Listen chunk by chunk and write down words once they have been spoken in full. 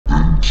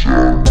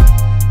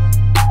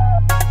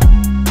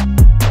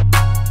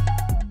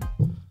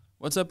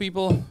What's up,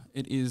 people?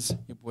 It is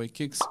your boy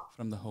Kicks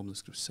from the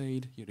Homeless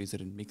Crusade, your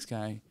resident mix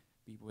guy,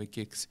 B-boy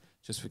Kicks,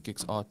 just for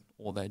Kicks Art,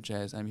 all that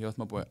jazz. I'm here with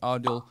my boy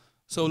Aadil.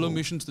 Solo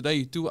missions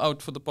today, 2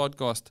 out for the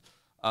podcast.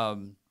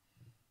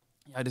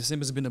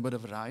 December's been a bit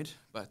of a ride,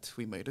 but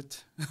we made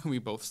it. We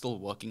both still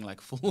working like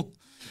full,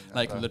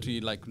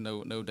 literally like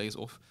no days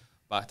off.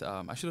 But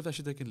I should have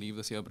actually taken leave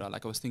this year, bro.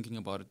 Like I was thinking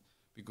about it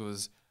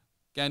because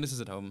Candace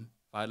is at home,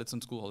 Violet's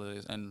on school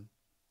holidays, and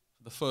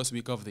the first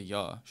week of the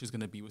year, she's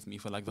going to be with me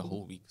for like the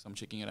whole week. So I'm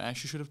checking it. I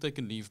actually should have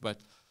taken leave, but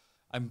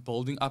I'm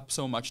building up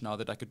so much now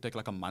that I could take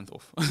like a month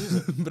off.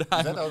 But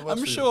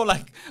I'm sure.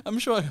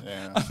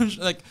 Yeah.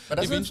 But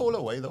doesn't it fall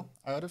away though?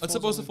 It's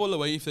supposed to fall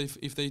away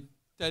if they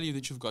tell you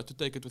that you've got to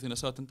take it within a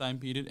certain time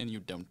period and you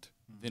don't.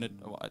 Then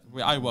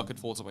where I work, it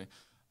falls away.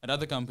 At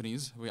other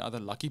companies where other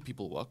lucky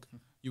people work,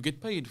 you get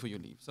paid for your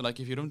leave. So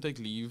like if you don't take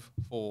leave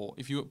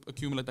if you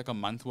accumulate like a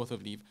month worth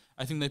of leave,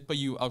 I think they pay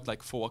you out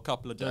like for a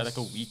couple of days, like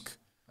a week.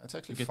 That's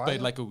actually you get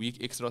paid like a week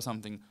extra or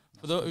something.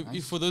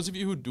 For those of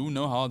you who do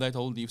know how that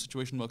whole leave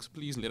situation works,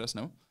 please let us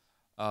know.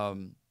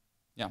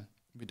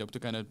 We'd hope to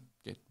kind of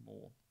get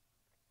more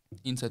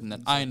insight in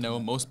that. I know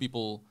most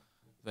people,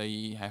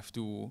 they have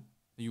to,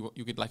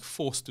 you get like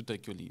forced to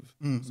take your leave.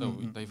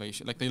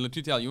 They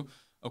literally tell you,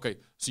 okay,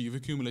 so you've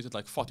accumulated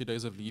like 40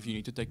 days of leave, you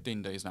need to take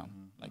 10 days now.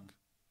 Like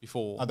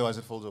before, otherwise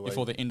it falls away.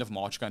 Before the end of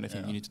March kind of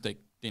thing, you need to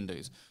take 10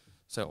 days.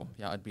 So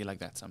yeah, it'd be like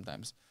that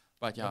sometimes.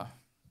 But yeah.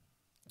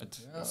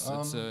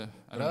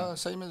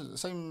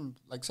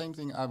 Same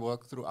thing. I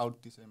work throughout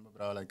December,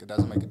 bro. Like it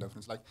doesn't make a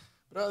difference. Like,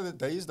 bro, the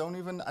days don't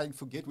even. I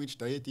forget which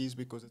day it is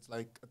because it's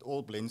like it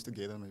all blends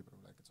together, bro.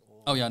 Like it's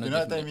all. Oh yeah, no, you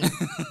know what I mean?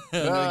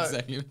 No,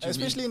 exactly.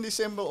 Especially in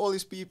December, all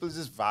these people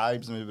just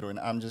vibes, bro. And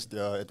I'm just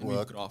at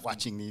work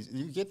watching these.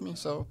 You get me?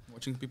 So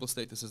watching people's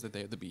statuses that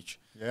day at the beach.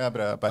 Yeah,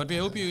 bro. But we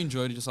hope you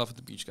enjoyed yourself at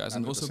the beach, guys, 100%.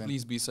 And also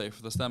please be safe.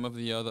 This time of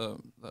the year, the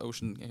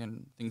ocean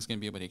things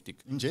can be a bit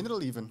hectic. In general,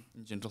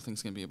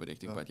 things can be a bit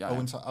hectic. But yeah,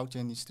 Owens are out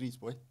here in the streets,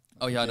 boy.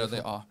 Oh yeah, no, they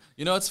are.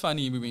 You know, it's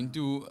funny. We went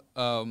to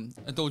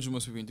I told you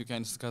we went to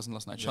Candace's cousin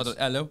last night. Shout out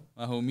Hello,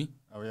 my homie.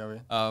 Oh yeah.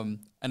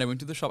 And I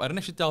went to the shop. I didn't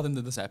actually tell them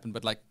that this happened,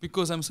 but like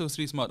because I'm so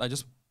street smart,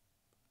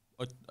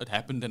 it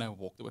happened and I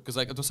walked away because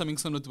like it was something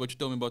similar to what you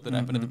told me about that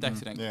happened at the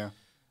taxi rank. Yeah.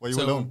 Were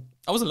you alone?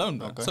 I was alone,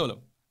 bro,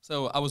 solo.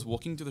 So I was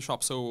walking to the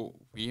shop. So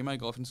where my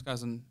girlfriend's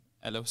cousin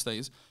Hello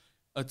stays,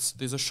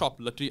 there's a shop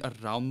literally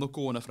around the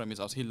corner from his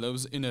house. He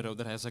lives in a road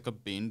that has like a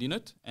bend in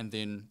it, and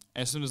then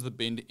as soon as the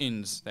bend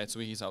ends, that's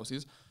where his house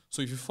is.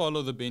 So if you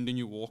follow the bend and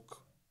you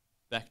walk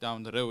back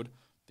down the road,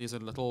 there's a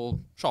little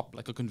shop,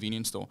 like a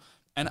convenience store.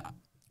 And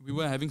we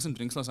were having some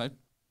drinks last night,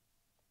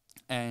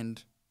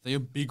 and they're a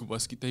big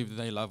whiskey.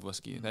 They love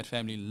whiskey. That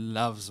family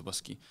loves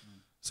whiskey.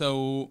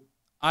 So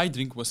I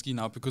drink whiskey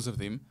now because of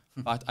them,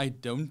 but I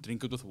don't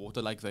drink it with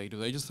water like they do.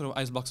 They just throw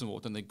ice blocks in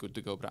water and they're good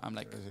to go. But I'm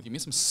like, give me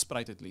some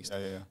Sprite at least.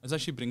 Yeah. This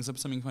actually brings up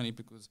something funny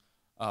because,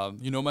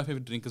 my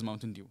favorite drink is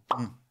Mountain Dew.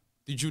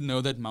 Did you know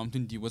that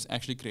Mountain Dew was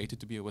actually created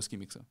to be a whiskey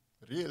mixer?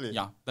 Really?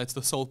 Yeah, that's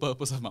the sole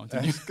purpose of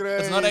Mountain Dew. That's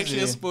crazy. It's not actually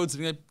a sports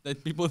drink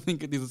that people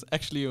think it is. It's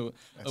actually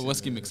a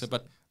whiskey mixer.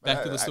 But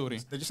back to the story.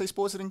 Did you say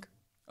sports drink?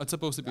 It's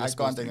supposed to be I a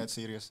sports can't drink. take that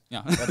serious.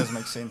 Yeah. That doesn't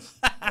make sense.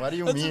 What do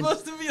you It's mean?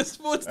 supposed to be a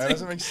sports That drink.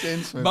 doesn't make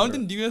sense, man.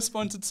 Mountain Dew has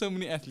sponsored so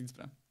many athletes,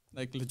 bro.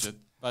 Like legit.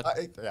 But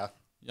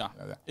yeah.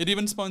 It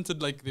even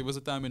sponsored, like, there was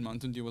a time when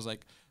Mountain Dew was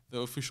like the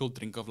official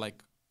drink of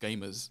like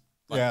gamers.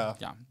 But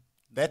yeah.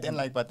 That and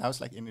like, but now it's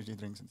like energy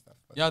drinks and stuff.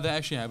 Yeah, they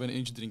actually have an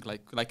energy drink,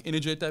 like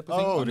energy type of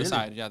thing on the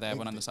side. Yeah, they have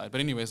one on the side.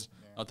 But anyways,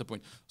 not the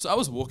point. So I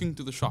was walking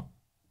to the shop,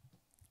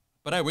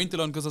 but I went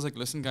alone because I was like,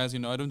 listen, guys, I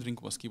don't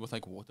drink whiskey with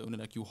like water. Only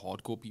like you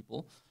hardcore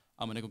people.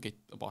 I'm gonna go get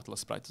a bottle of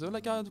Sprite. So they're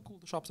like, yeah, cool.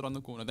 The shop's around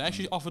the corner. They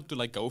actually offered to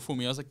like go for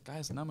me. I was like,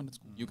 guys, no, man, it's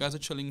cool. You guys are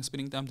chilling,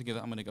 spending time together.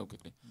 I'm gonna go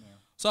quickly. Yeah.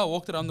 So I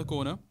walked around the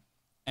corner,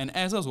 and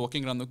as I was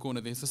walking around the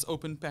corner, there's this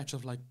open patch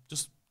of like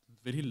just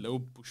very low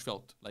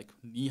bushveld, like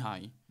knee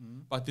high,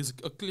 but there's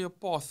a clear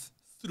path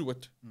through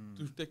it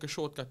to take a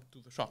shortcut to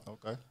the shop.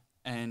 Okay.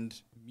 And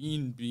me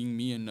being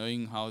me and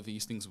knowing how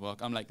these things work,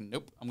 I'm like,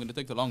 nope, I'm gonna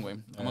take the long way.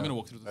 I'm not gonna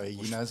walk through the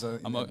bush.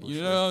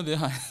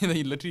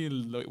 They're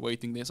literally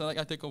waiting there. So like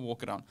I take a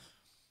walk around.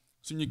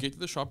 So when you get to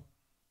the shop,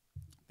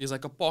 there's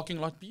like a parking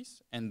lot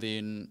piece, and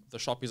then the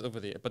shop is over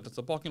there. But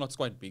the parking lot's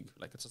quite big.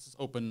 Like it's just this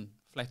open,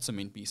 flat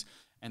cement piece.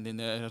 And then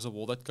there's a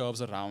wall that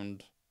curves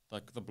around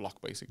like the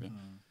block basically.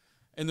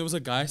 And there was a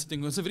guy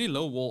sitting, it's a very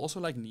low wall,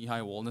 also like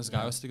knee-high wall, and this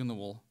guy was sitting on the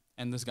wall.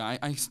 And this guy,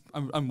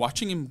 I'm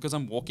watching him because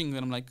I'm walking,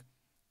 and I'm like,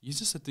 he's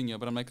just sitting here,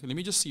 but I'm like, let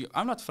me just see.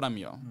 I'm not from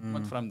here. I'm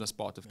not from this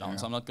part of town,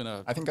 so I'm not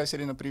gonna. I think I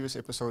said in a previous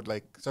episode,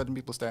 like certain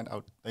people stand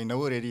out. They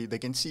know already. They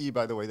can see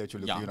by the way that you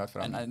look. You're not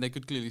from. And they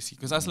could clearly see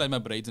because I still had my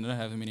braids and I don't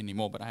have them in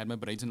anymore. But I had my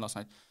braids in last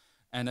night,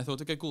 and I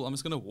thought, okay, cool. I'm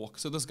just gonna walk.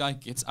 So this guy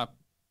gets up,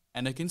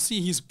 and I can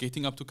see he's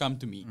getting up to come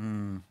to me.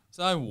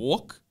 So I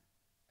walk,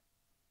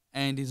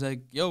 and he's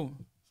like, "Yo."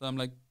 So I'm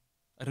like,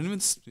 I don't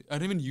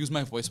even use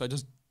my voice. So I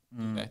just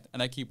do that,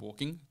 and I keep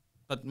walking.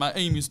 But my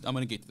aim is I'm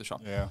gonna get to the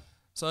shop. Yeah.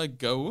 So I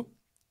go.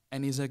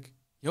 And he's like,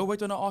 yo,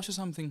 wait, when I ask you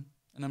something.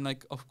 And I'm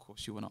like, of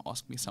course you want to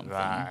ask me something.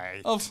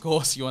 Right. Of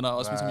course you want to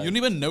ask me something. You don't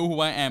even know who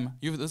I am.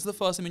 This is the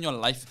first time in your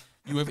life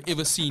you have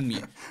ever seen me.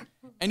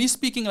 And he's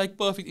speaking like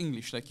perfect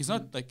English. Like he's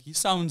not like, he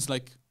sounds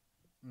like,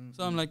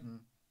 so I'm like,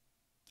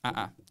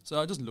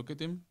 So I just look at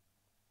him.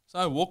 So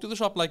I walk to the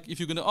shop, like, if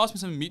you're going to ask me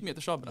something, meet me at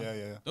the shop. Bro.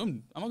 Yeah.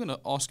 I'm not going to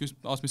ask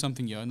me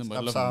something here in the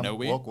middle of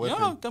nowhere. Walk with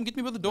Yeah, him. come get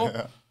me by the door.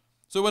 Yeah.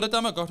 So by the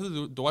time I got to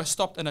the door, I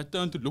stopped and I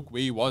turned to look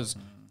where he was.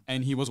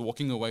 And he was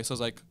walking away. So I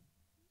was like,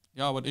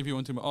 yeah, whatever you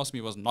want to ask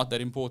me was not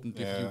that important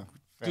if you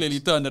clearly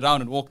turned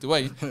around and walked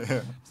away.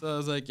 So I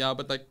was like, yeah,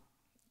 but like,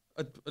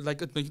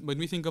 when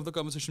we think of the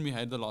conversation we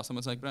had the last time,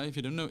 it's like, bro, if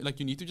you don't know, like,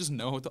 you need to just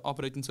know how to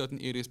operate in certain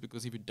areas,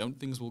 because if you don't,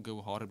 things will go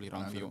horribly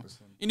wrong 100%. For you.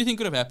 Anything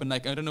could have happened.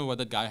 Like, I don't know what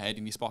that guy had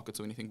in his pockets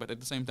or anything, but at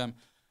the same time,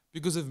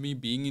 because of me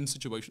being in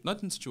situations,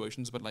 not in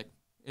situations, but like,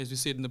 as we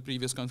said in the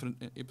previous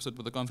episode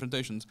with the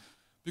confrontations,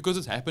 because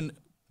it's happened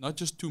not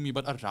just to me,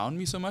 but around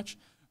me so much,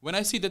 when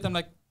I see that, I'm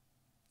like,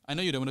 I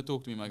know you don't want to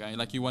talk to me, my guy.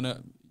 Like, you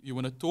wanna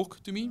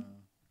talk to me,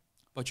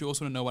 but you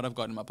also want to know what I've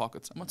got in my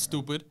pockets. I'm not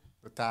stupid.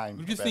 The time.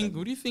 Who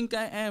do you think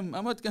I am?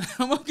 I'm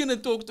not gonna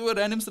talk to a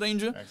random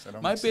stranger.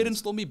 My parents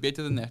told me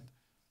better than that.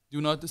 Do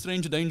not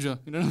stranger danger.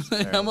 You know what I'm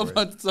saying? I'm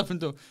about to stop and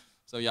talk.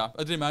 So yeah,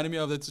 it reminded me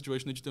of that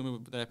situation that you told me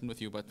that happened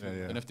with you, but we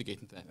don't have to get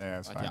into that. Yeah,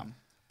 it's fine. Yeah.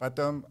 But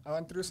I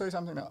wanted to say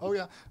something now. Oh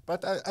yeah,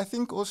 but I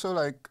think also,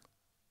 like,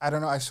 I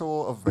don't know, I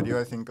saw a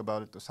video, I think,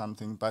 about it or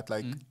something, but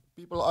like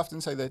people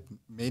often say that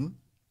men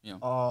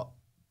are,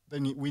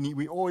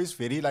 we always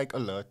very like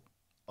alert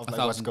of like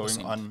what's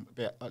going on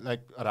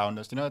like around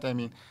us, you know what I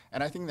mean?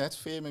 And I think that's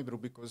fair, my bro,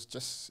 because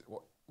just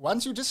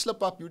once you just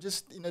slip up, you're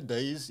just in a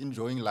daze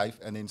enjoying life,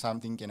 and then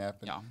something can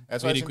happen. Yeah,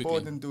 that's why it's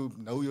important to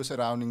know your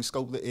surroundings,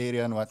 scope the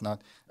area and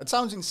whatnot. It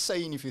sounds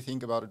insane if you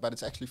think about it, but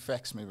it's actually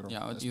facts, my bro.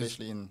 Yeah,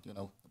 especially in, you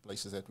know, the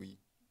places that we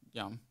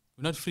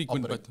we're not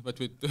frequent, but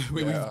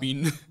where we've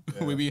been,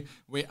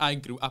 where I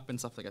grew up and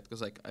stuff like that.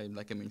 Because like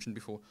I mentioned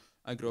before,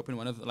 I grew up in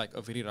one of like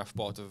a very rough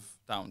part of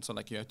town. So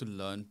like you have to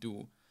learn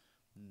to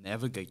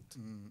navigate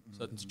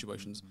certain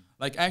situations.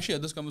 Like I actually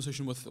had this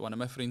conversation with one of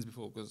my friends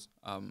before, because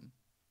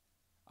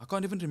I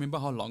can't even remember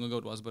how long ago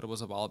it was, but it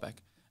was a while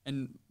back.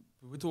 And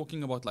we were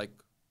talking about like,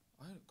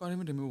 I can't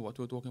even remember what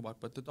we were talking about,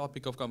 but the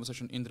topic of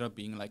conversation ended up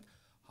being like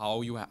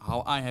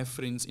how I have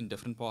friends in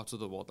different parts of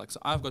the world. Like, so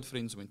I've got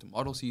friends who went to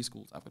Model C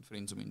schools. I've got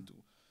friends who went to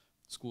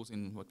schools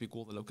in what we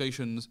call the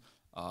locations,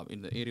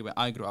 in the area where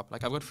I grew up.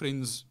 Like, I've got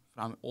friends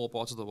from all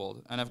parts of the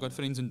world, and I've got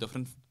friends in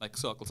different like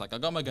circles. Like, I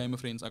got my gamer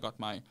friends, I got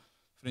my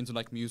friends who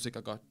like music,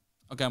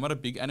 I'm not a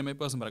big anime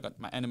person, but I got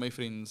my anime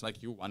friends,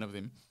 like you, one of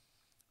them.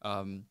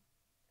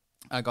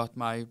 I got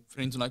my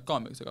friends who like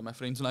comics, I got my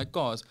friends who like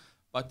cars.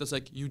 But there's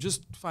like, you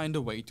just find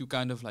a way to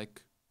kind of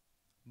like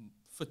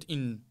fit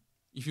in.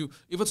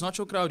 If it's not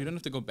your crowd, you don't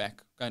have to go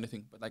back, kind of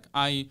thing. But like,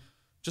 I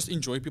just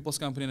enjoy people's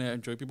company, and I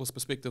enjoy people's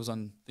perspectives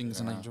on things,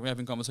 and I enjoy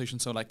having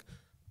conversations. So like,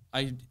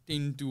 I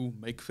tend to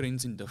make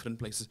friends in different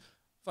places.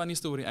 Funny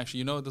story, actually,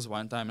 you know, this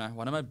one time now,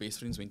 one of my best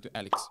friends went to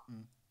Alex.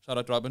 Shout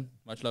out Robin,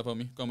 much love,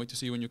 homie. Can't wait to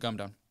see you when you come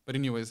down. But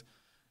anyways,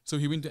 so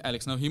he went to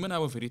Alex. Now him and I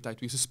were very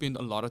tight. We used to spend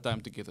a lot of time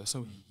together.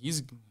 So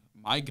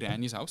my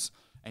granny's house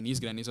and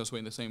his granny's house were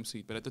in the same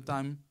street. But at the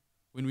time,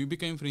 when we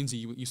became friends, he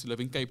used to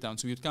live in Cape Town.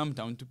 So we'd come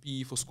down to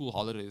PE for school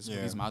holidays with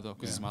his mother,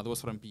 because his mother was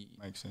from PE.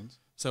 Makes sense.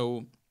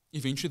 So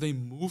eventually they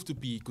moved to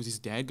PE because his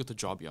dad got a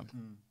job here.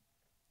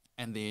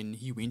 And then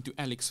he went to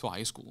Alex for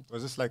high school.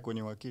 Was this like when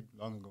you were a kid,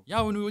 long ago?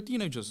 Yeah, when we were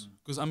teenagers,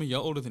 because I'm a year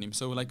older than him.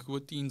 So like we were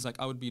teens, like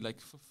I would be like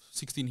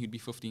 16, he'd be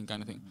 15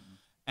 kind of thing.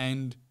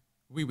 And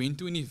we went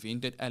to an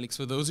event at Alex.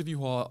 For those of you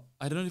who are,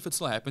 I don't know if it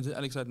still happens at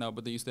Alex right now,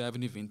 but they used to have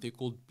an event there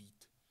called Beat.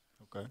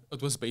 Okay.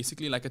 It was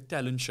basically like a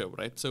talent show,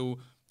 right? So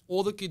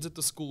all the kids at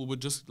the school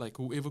would just like,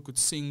 whoever could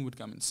sing would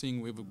come and sing,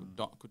 whoever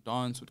could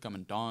dance would come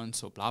and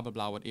dance, or blah, blah,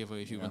 blah, whatever.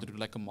 If you wanted to do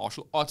like a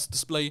martial arts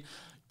display,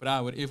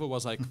 but whatever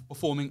was like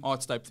performing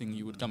arts type thing,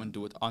 you would come and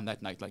do it on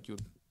that night, like you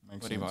would,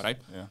 whatever, right?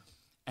 Yeah.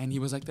 And he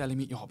was like telling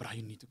me, yo, bro,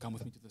 you need to come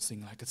with me to this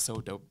thing, like it's so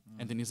dope.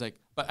 And then he's like,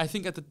 but I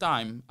think at the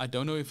time, I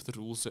don't know if the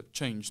rules have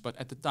changed, but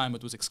at the time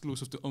it was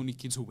exclusive to only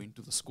kids who went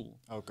to the school.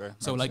 Okay.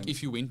 So like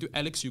if you went to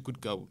Alex, you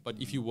could go, but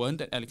if you weren't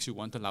at Alex, you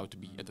weren't allowed to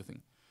be at the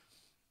thing.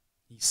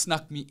 He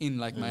snuck me in,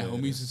 like my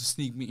homies used to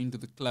sneak me into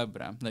the club,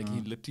 bro. Like he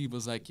literally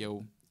was like,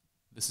 yo,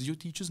 this is your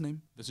teacher's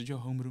name, this is your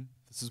homeroom,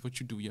 this is what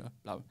you do here.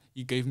 Blah.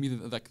 He gave me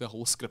the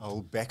whole script. A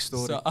whole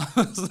backstory. So I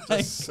was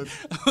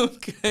like,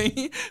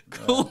 okay,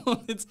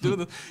 cool, let's do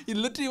this. He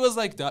literally was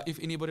like that. If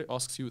anybody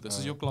asks you, this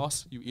is your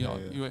class.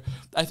 You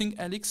I think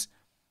Alex,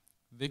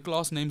 their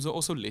class names are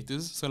also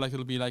letters. So like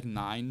it'll be like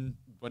 9,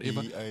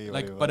 whatever.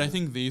 Like, but I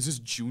think theirs is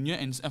junior.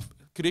 And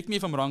correct me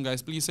if I'm wrong,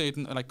 guys. Please say it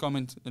in like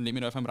comment and let me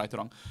know if I'm right or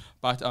wrong.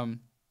 But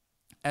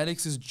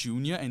Alex is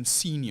junior and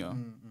senior.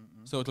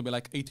 So it'll be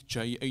like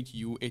 8J,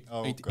 8U,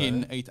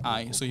 8N,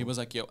 8I. So he was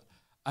like, yo,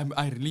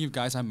 I really,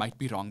 guys, I might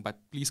be wrong, but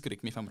please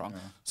correct me if I'm wrong.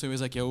 So he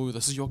was like, yo,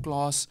 this is your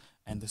class,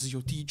 and this is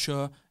your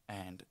teacher,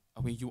 and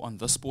were you on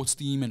this sports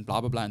team, and blah,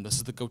 blah, blah, and this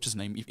is the coach's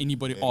name, if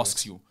anybody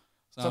asks you.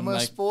 So I'm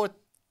like, sport.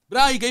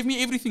 Bruh, he gave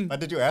me everything.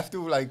 But did you have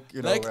to like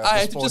I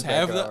had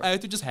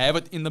to just have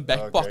it in the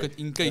back pocket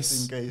in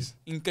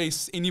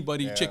case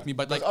anybody checked me.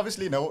 But like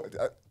obviously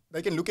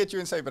they can look at you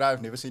and say, but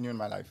I've never seen you in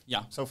my life.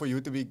 Yeah. So for you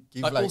to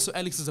but also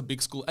Alex is a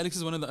big school. Alex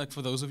is one of the,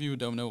 for those of you who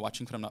don't know,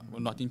 watching from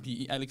not in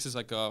PE, Alex is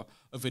like a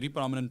very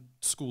prominent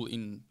school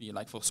in PE,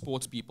 like for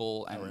sports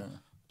people and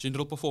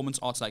general performance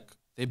arts. Like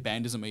their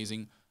band is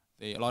amazing.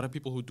 A lot of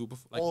people who do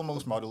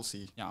almost Model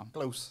C. Yeah.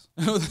 Close.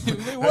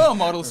 They were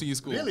Model C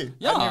school. Really?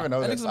 Yeah. I didn't even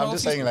know that. I'm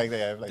just saying like they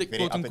have like very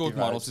quote-unquote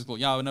Model C school.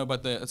 Yeah, no,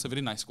 but it's a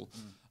very nice school.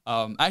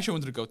 I actually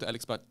wanted to go to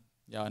Alex, but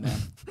yeah, no.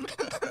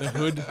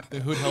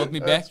 the hood held me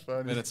back,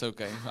 but it's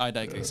okay. I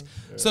digress.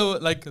 Yeah. So,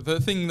 like, the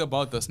thing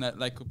about this,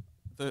 like,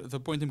 the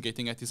point I'm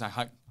getting at is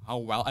how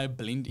well I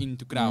blend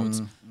into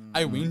crowds.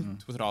 I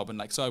went with Robin,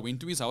 like, so I went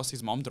to his house.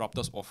 His mom dropped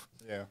us off.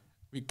 Yeah.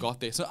 We got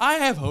there. So I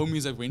have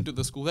homies that went to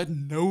the school that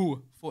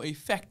know for a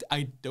fact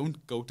I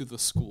don't go to the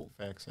school.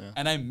 Facts, yeah.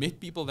 And I met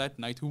people that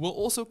night who were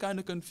also kind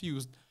of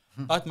confused.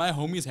 But my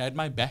homies had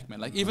my back, man.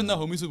 Like, even the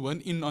homies who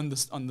weren't in on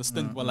the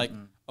stint were like,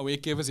 oh, hey,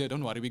 Kev is here,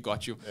 don't worry, we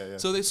got you. Yeah, yeah.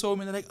 So they saw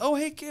me and they're like, oh,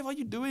 hey, Kev, how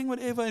you doing?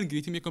 Whatever. And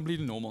greeting me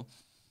completely normal.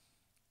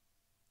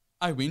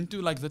 I went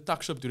to, like, the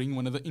tuck shop during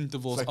one of the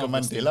intervals. It's like a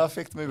Mandela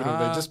effect, maybe.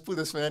 They just put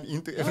this man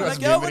into everyone's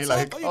memory.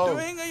 Like, how you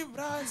doing? Are you,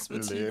 bruh?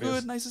 It's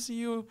good. Nice to see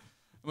you.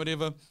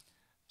 Whatever.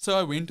 So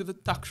I went to the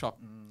tuck shop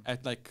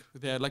at, like,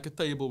 they had, like, a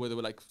table where they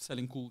were, like,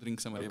 selling cool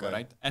drinks and whatever,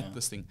 right? At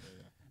this thing.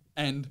 Yeah,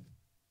 yeah. And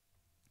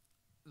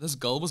this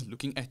girl was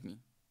looking at me,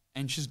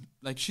 and she's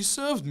like, she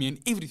served me and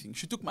everything.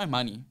 She took my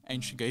money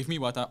and she gave me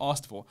what I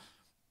asked for.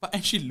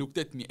 And she looked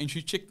at me and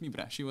she checked me,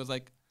 bruh. She was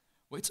like,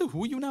 wait, so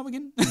who are you now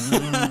again?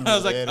 I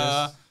was like,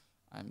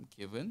 I'm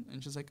Kevin.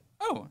 And she's like,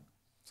 oh.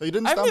 So you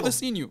didn't I've never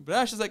seen you.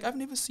 Bruh, she's like, I've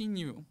never seen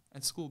you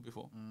at school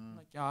before. I'm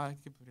like, yeah, I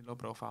keep a very low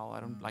profile. I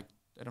don't go.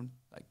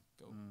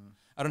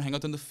 I don't hang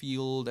out on the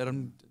field. I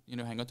don't,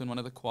 hang out on one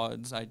of the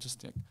quads. I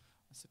just I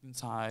sit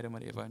inside and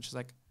whatever. And she's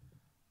like,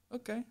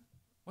 okay.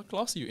 What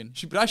class are you in?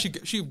 She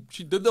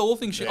did the whole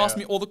thing. She asked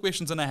me all the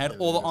questions and I had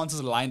all the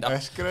answers lined up.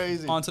 That's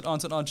crazy. Answered.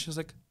 She was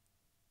like,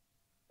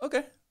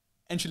 okay.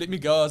 And she let me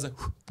go. I was like,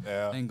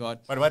 thank God.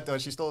 But what,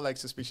 was she still like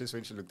suspicious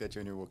when she looked at you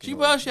and you were walking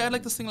away? She had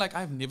like this thing like,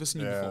 I've never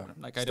seen you before.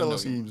 Like, I don't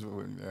know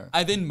you.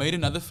 I then made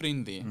another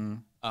friend there.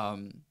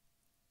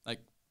 Like,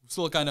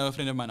 still kind of a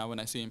friend of mine now. When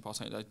I see him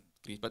pass, I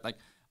greet. But like,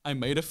 I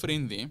made a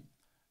friend there.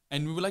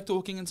 And we were like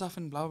talking and stuff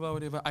and blah, blah,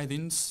 whatever. I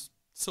then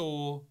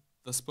saw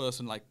this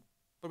person like,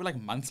 probably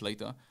like months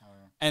later.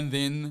 And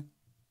then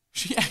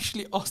she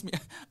actually asked me,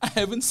 I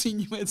haven't seen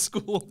you at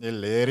school.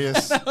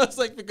 Hilarious. And I was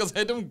like, because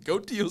I don't go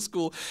to your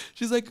school.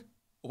 She's like,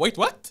 wait,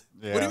 what?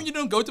 Yeah. What do you mean you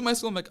don't go to my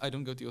school? I'm like, I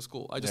don't go to your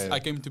school. I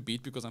came to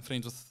Beat because I'm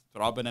friends with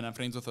Robin and I'm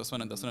friends with this one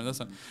and this one and this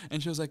one.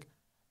 And she was like,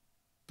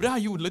 bruh,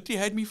 you literally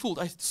had me fooled.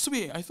 I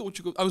swear, I thought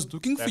I was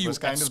looking for you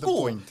at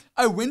school. The point.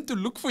 I went to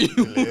look for you.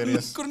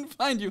 Couldn't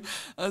find you.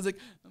 I was like,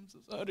 I'm so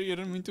sorry. I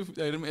didn't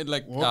mean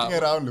like walking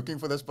around looking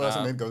for this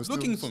person and goes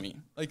looking for me.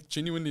 Like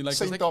genuinely, like,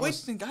 St. I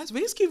was like, wait, guys,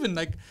 where's Kevin?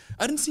 Like,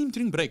 I didn't see him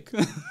during break.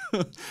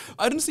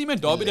 I didn't see him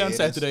at Derby Day on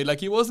Saturday.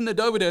 Like, he wasn't at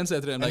Derby Day on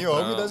Saturday. And like, your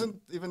homie doesn't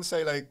even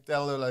say like,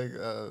 tell her like.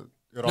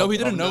 No, he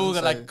didn't know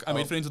that like I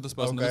made friends with this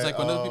person. Okay. It's like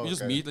when people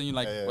just meet and you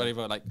like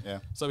whatever. Like,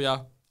 so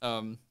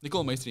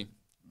Nicole Maestri.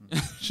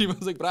 She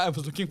was like, "Bro, I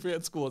was looking for you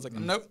at school." I was like,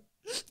 "Nope,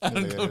 I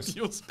don't go to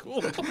your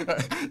school."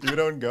 You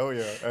don't go,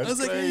 yeah. That's I was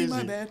like, crazy. "Hey,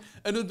 my bad."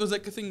 And it was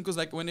like a thing because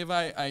like whenever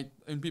I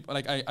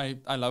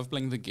love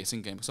playing the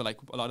guessing game. So like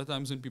a lot of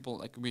times when people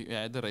like we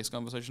had the race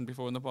conversation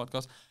before in the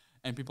podcast,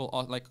 and people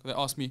are like they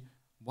ask me,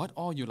 "What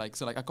are you like?"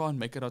 So like I can't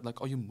make it out.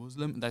 Like, are you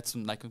Muslim? That's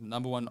like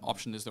number one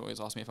option is they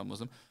always ask me if I'm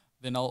Muslim.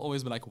 Then I'll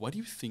always be like, "What do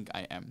you think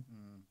I am?"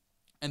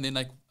 And then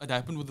like it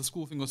happened with the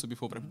school thing also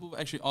before, but people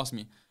actually ask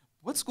me,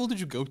 what school did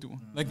you go to?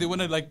 Like they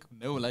want to like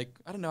know, like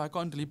I don't know, I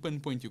can't really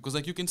pinpoint you because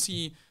like you can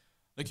see,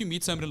 like you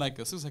meet somebody like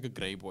this is like a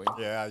grey boy.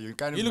 Yeah, you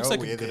kind of. He looks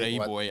like a grey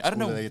boy. I don't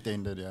know. They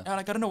attended, yeah,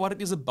 like I don't know what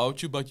it is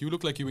about you, but you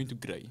look like you went to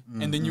grey.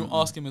 And then you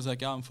ask him, it's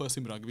like, yeah, I'm first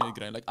in rugby at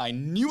grey. Like I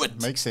knew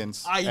it. Makes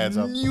sense. I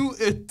knew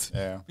it.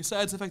 Yeah.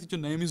 Besides the fact that your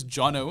name is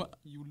Jono,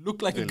 you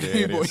look like a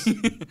grey boy.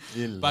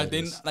 But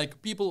then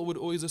like people would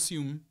always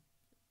assume.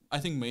 I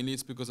think mainly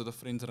it's because of the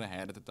friends that I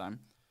had at the time.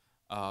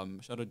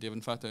 Shout out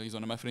Devin Fatter, he's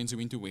one of my friends who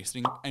went to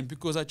Westring. And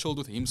because I chilled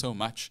with him so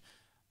much,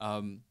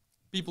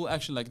 people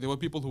actually, like, there were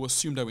people who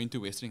assumed I went to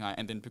Westring High.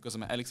 And then because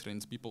of my Alex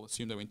friends, people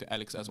assumed I went to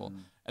Alex as well.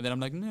 And then I'm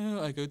like,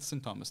 no, I go to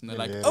St. Thomas. And they're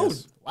like, oh,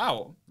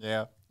 wow.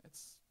 Yeah.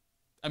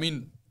 I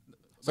mean,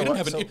 we didn't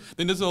have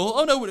then there's a whole,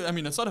 oh no, I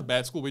mean, it's not a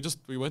bad school.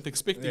 We weren't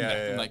expecting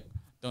that. And like,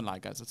 don't lie,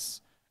 guys,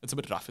 it's a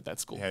bit rough at that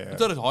school.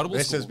 It's not a horrible school.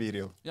 Let's just be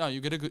real. Yeah,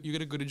 you get a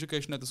good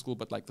education at the school,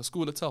 but like the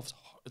school itself,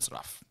 it's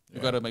rough. You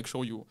gotta make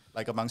sure you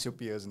like amongst your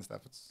peers and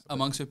stuff. It's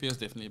amongst your peers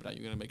definitely, but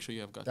you gotta make sure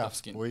you have got tough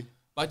skin. Boy.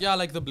 But yeah,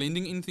 like the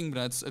blending in thing,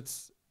 but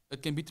it's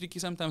it can be tricky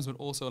sometimes, but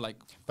also like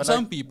But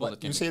some like, people. what It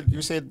can you be said tricky.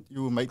 you said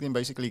you make them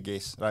basically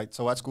guess, right?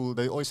 So what's cool?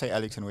 They always say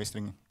Alex and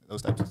Westring,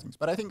 those types of things.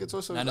 But I think it's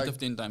also 9 out like of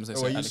 10 times they the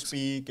say way you Alex.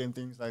 speak and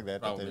things like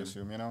that. That they Probably.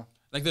 assume, you know.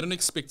 Like they don't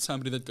expect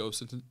somebody that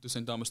goes to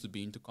St. Thomas to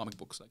be into comic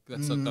books. Like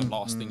that's the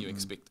last thing you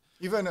expect.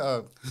 Even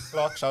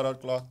Clark, shout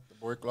out Clark, the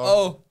boy Clark.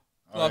 Oh,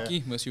 Oh, yeah.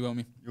 Clarky, miss you,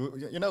 homie.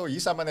 You know,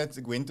 he's someone that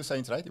went to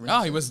Saints, right?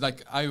 Ah, he was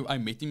like, I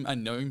met him, I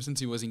know him since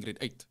he was in grade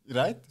 8.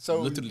 Right?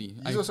 So Literally.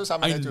 he's also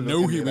someone I that you know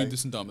look he and be went like, to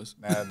St. Thomas.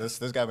 nah, this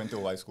guy went to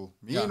a high school.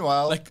 Yeah.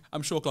 Meanwhile, Like,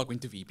 I'm sure Clark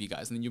went to VP,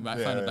 guys. And then you might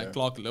find out, like,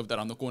 Clark lived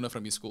around the corner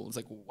from his school. It's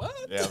like, what?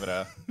 yeah,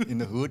 bro, in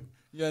the hood.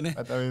 Yeah, ne?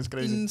 That was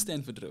crazy. In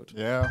Stanford Road.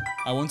 Yeah.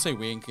 I won't say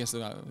where in case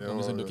they're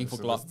looking for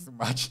Clark. Too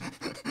much.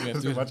 You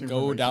have Too much to go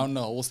information. down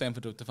the whole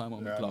Stanford Road to find Mom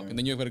and Yeah, Clark. yeah. And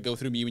then you've got to go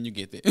through me when you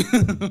get there.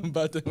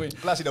 But anyway.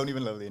 Plus, he don't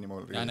even live there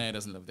anymore. Really. Yeah, no, he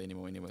doesn't live there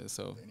anymore,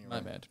 so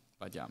my bad.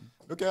 But yeah.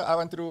 Look, I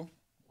went through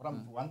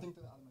from one thing to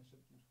the other. My shit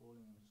keeps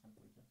falling. I'm just gonna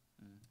put it here.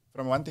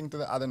 From one thing to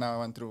the other now, I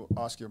want to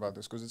ask you about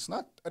this because it's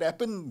not, it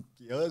happened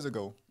years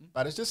ago,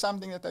 but it's just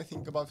something that I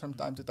think about from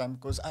time to time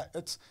because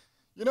it's,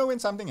 you know, when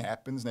something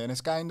happens, then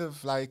it's kind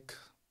of like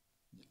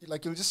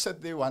you'll just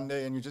sit there one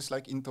day and you're just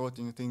like in thought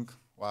and you think,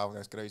 wow,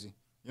 that's crazy.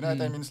 You know what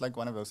I mean? It's like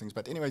one of those things.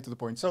 But anyway, to the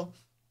point. So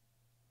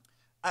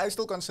I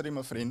still consider him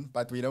a friend,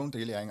 but we don't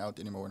really hang out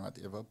anymore and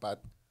whatever.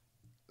 But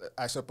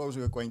I suppose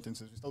we're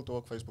acquaintances. We still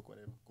talk, Facebook,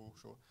 whatever. Cool,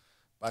 sure.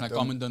 But I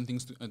comment on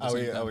things at the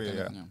same time.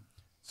 yeah.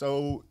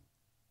 So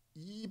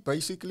he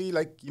basically,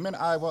 like him and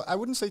I, well, I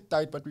wouldn't say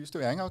tight, but we used to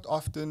hang out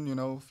often, you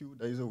know, a few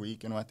days a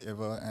week and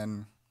whatever.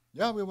 And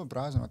yeah, we were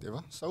bras and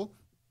whatever. So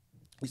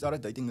he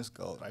started dating this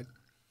girl, right?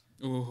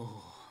 Ooh.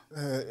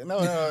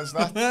 No, it's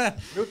not.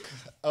 Look,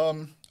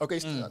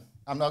 okay,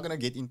 I'm not going to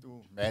get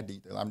into bad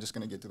detail. I'm just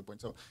going to get to the point.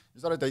 So he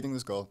started dating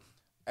this girl.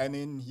 And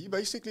then he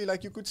basically,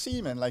 like, you could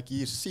see, man, like,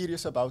 he's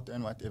serious about it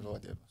and whatever.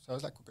 So I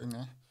was like, okay,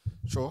 nah,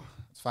 sure,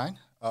 it's fine.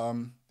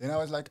 Then I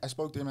was like, I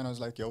spoke to him and I was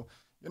like, yo,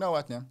 you know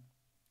what, man?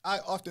 I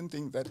often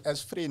think that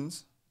as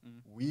friends,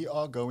 we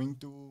are going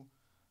to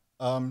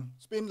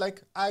spend,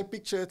 like, I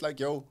picture it like,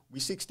 yo, we're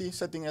 60,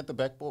 sitting at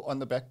the on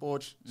the back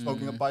porch,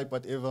 smoking a pipe,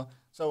 whatever.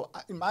 So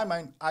in my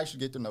mind, I should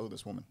get to know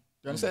this woman.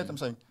 Do you understand what I'm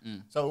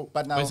saying? So,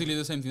 but now... Basically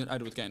the same thing that I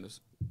do with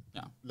Candace.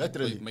 Yeah.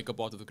 Literally. Like make a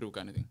part of the crew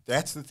kind of thing.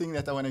 That's the thing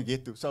that I want to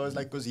get to. So I was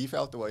like, because he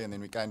felt away and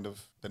then we kind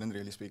of didn't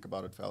really speak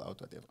about it, fell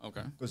out, whatever.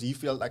 Okay. Because he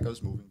felt like I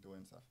was moving to her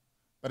and stuff.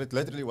 But it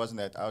literally wasn't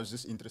that. I was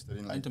just interested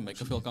in like... And to make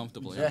her feel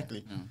comfortable.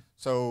 Exactly. Yeah.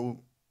 So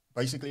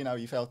basically now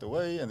he felt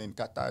away and then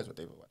cut ties,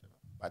 whatever.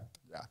 But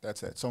yeah,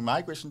 that's it. So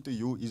my question to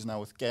you is now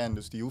with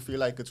Candace, do you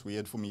feel like it's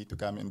weird for me to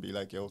come and be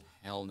like, yo...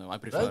 Hell no, I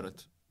prefer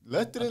it.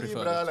 Literally,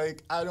 bro,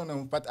 like, I don't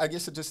know. But I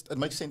guess it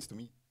makes sense to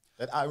me.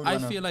 That I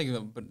feel like,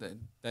 but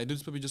that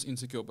dude's probably just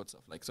insecure about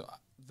stuff. Like, so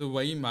the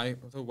way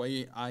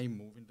I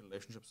move in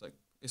relationships, like,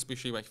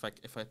 especially like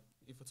if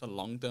it's a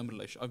long-term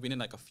relationship, I've been in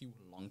like a few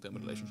long-term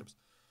relationships,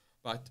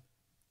 but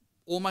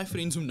all my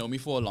friends who know me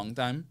for a long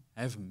time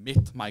have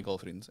met my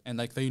girlfriends and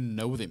like they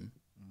know them.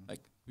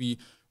 Like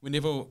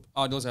whenever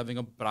Aadil's having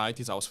a bride at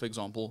his house, for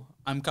example,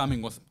 I'm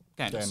coming with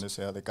Candace.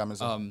 yeah, they come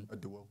as a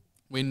duo.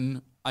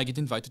 When I get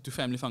invited to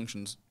family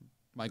functions,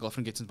 my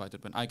girlfriend gets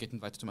invited. When I get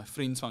invited to my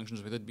friends'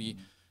 functions, whether it be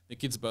the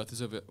kids'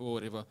 birthdays or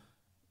whatever,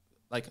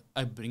 like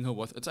I bring her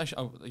with. It's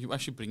actually you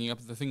actually bringing up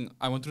the thing.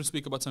 I wanted to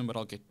speak about something, but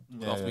I'll get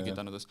after we get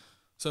done with this.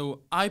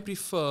 So I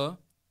prefer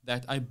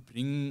that I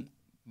bring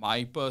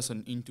my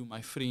person into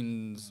my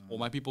friends or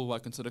my people who I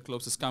consider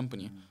closest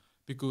company,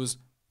 because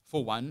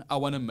for one, I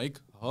want to make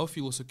her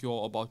feel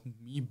secure about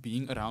me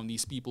being around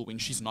these people when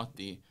she's not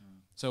there.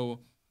 So,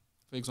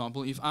 for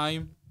example, if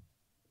I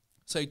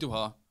say to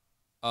her,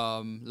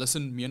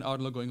 listen, me and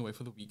Aadil are going away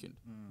for the weekend.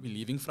 We're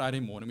leaving Friday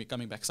morning, we're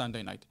coming back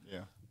Sunday night.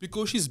 Yeah.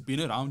 Because she's been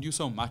around you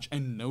so much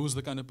and knows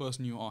the kind of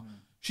person you are,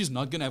 she's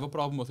not going to have a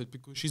problem with it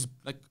because she's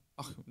like,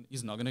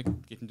 he's not going to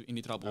get into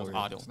any trouble with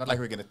Aadil. It's not like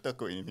we're going to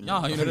tuck or anything.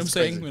 Yeah, you know what I'm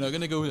saying? We're not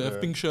going to go have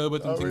pink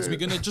sherbet and things. We're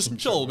going to just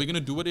chill. We're going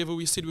to do whatever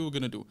we said we were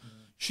going to do.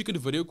 She could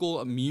video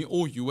call me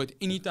or you at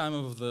any time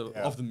of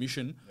the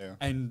mission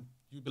and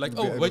you'd be like,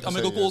 oh, wait, I'm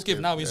going to go call Kev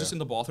now. He's just in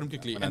the bathroom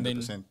quickly. And then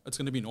it's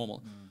going to be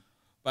normal.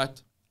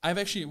 But I've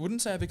actually,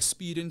 wouldn't say I've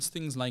experienced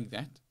things like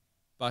that,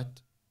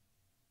 but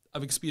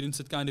I've experienced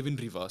it kind of in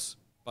reverse.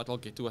 But I'll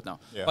get to it now.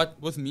 Yeah. But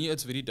with me,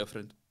 it's very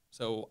different.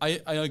 So I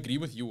agree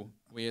with you,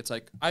 where it's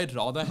like, I'd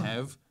rather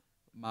have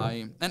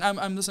my, and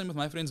I'm the same with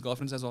my friends'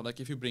 girlfriends as well. Like,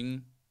 if you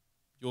bring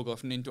your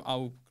girlfriend into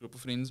our group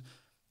of friends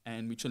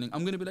and we're chilling,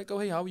 I'm going to be like, oh,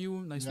 hey, how are you?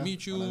 Nice to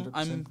meet you. 100%.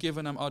 I'm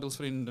Kevin, I'm Aadil's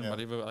friend, and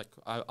whatever. Like,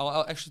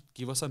 I'll actually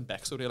give her some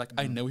backstory. Like,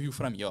 I know you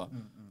from here.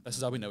 This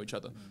is how we know each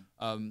other.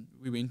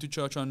 We went to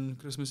church on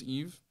Christmas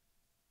Eve,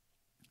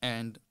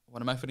 and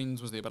one of my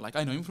friends was there, but like,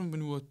 I know him from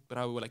when we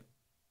were like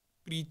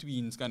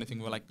pre-tweens kind of thing.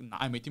 We're like,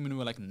 I met him when we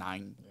were like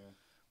 9. Yeah.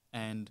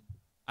 And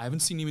I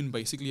haven't seen him in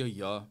basically a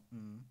year.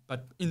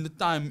 But in the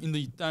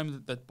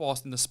time that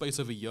passed, in the space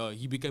of a year,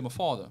 he became a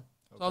father.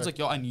 Okay. So I was like,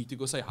 yo, I need to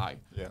go say hi.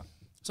 Yeah.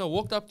 So I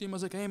walked up to him, I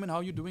was like, hey man, how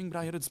you doing,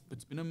 bro? It's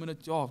been a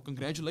minute. Yo,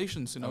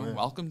 congratulations,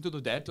 welcome to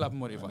the dad club and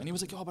whatever. And he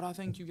was like, yo, bro,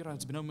 thank you.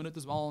 It's been a minute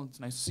as well. It's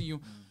nice to see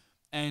you.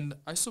 And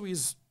I saw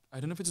his I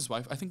don't know if it's his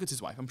wife. I think it's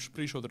his wife. I'm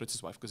pretty sure that it's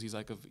his wife because he's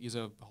like he's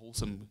a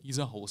wholesome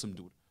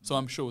dude. So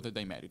I'm sure that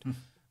they married.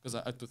 Because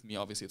with me,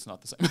 obviously, it's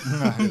not the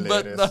same.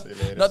 But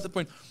not the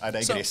point. I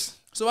digress.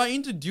 So I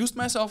introduced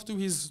myself to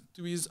his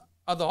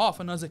other half,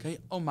 and I was like, hey,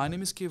 my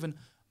name is Kevin.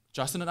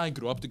 Justin and I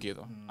grew up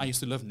together. I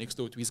used to live next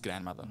door to his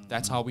grandmother.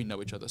 That's how we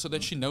know each other. So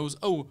that she knows,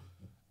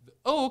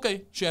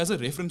 okay, she has a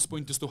reference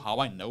point as to how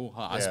I know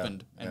her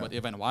husband and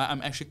whatever, and why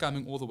I'm actually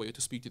coming all the way to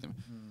speak to them.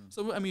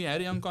 So, I mean, I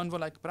had a young convo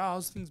like, bro,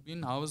 how's things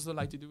been? How's the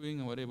lighty doing?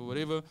 And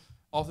whatever.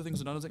 After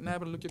things are done, I was like, nah,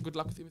 but look, good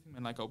luck with everything,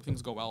 man. Like, I hope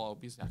things go well. I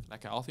hope he's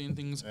like healthy and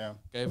things. Yeah.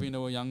 Gave,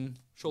 a young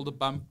shoulder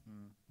bump.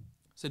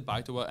 Said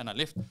bye to her, and I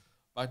left.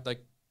 But,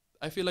 like,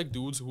 I feel like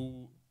dudes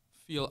who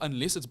feel,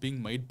 unless it's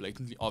being made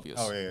blatantly obvious,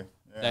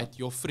 that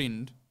your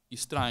friend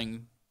is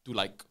trying to,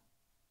 like,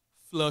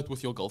 flirt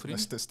with your girlfriend.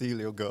 Mr. Steal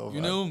your girl.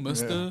 You know,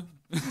 Mr.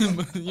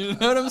 You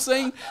know what I'm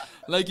saying?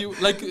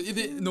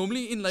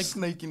 Normally in like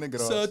snake in the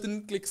grass.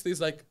 Certain cliques,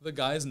 there's like the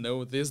guys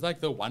know. There's like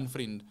the one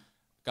friend.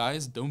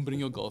 Guys, don't bring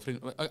your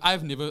girlfriend.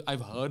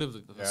 I've heard of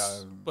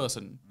this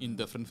person in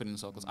different friend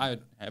circles. I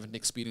haven't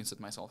experienced it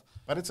myself.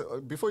 But it's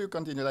before you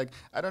continue, like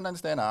I don't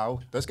understand how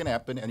this can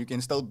happen and you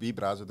can still be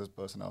bros with this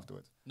person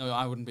afterwards. No,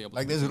 I wouldn't be able.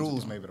 Like there's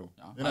rules, maybe, bro.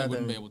 Yeah, you know I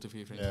wouldn't be able to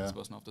be friends with this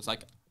person afterwards.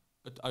 Like,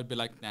 I'd be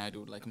like, nah,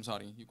 dude. Like, I'm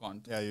sorry, you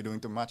can't. Yeah, you're doing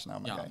too much now,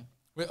 my guy.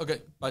 Well,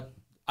 okay, but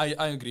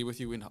I agree with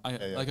you. I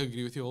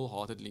agree with you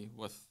wholeheartedly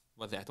with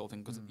that whole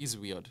thing because it is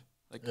weird.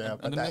 Like, I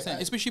don't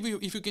understand. Especially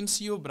if you can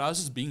see your brows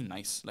as being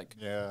nice. Like,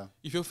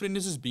 if your friend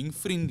is just being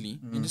friendly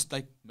and just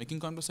like making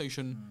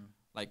conversation,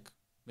 like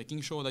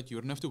making sure that you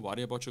don't have to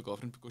worry about your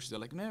girlfriend because she's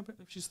like, nah, but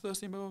if she's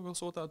thirsty, we'll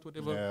sort out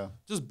whatever. Yeah.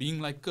 Just being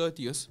like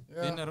courteous,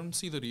 then I don't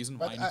see the reason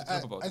why you need to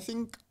talk about it. I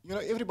think,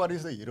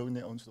 everybody's the hero in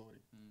their own story.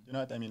 You know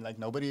what I mean? Like,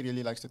 nobody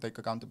really likes to take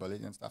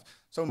accountability and stuff.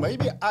 So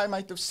maybe I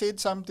might have said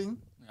something,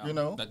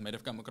 that might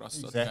have come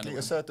across exactly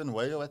a certain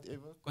way or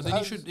whatever. Because then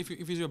you should,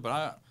 if he's your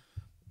brother,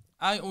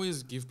 I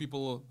always give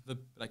people the,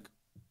 like,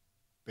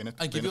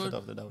 benefit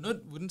of the doubt. No,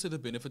 wouldn't say the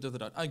benefit of the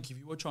doubt. I give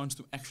you a chance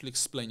to actually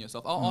explain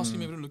yourself. I'll ask you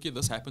maybe, look,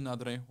 this happened the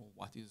other day.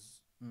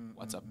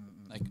 What's up?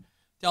 Like,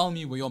 tell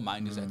me where your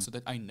mind is at so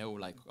that I know,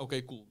 like,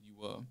 okay, cool,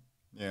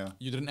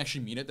 you didn't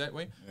actually mean it that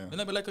way. Yeah. And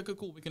I'll be like, okay,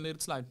 cool, we can let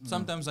it slide.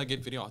 Sometimes I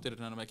get very hot-headed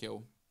and I'm like,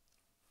 yo,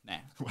 nah.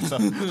 What's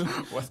up?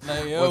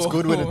 What's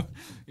good with it?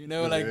 You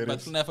know, like,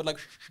 but like,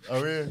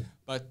 oh yeah.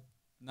 But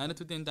 9 out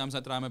of 10 times I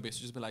try my best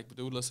to just be like,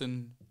 dude,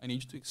 listen, I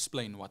need you to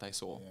explain what I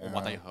saw or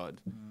what I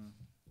heard.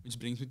 Which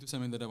brings me to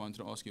something that I want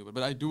to ask you.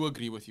 But I do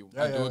agree with you.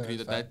 I do agree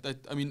that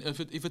I mean, if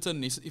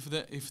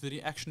the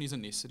reaction is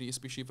unnecessary,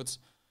 especially if it's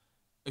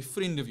a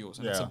friend of yours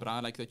and it's a bra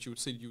like that you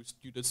said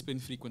you did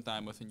spend frequent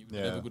time with and you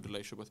have a good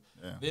relationship with,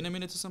 then I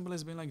mean it's as simple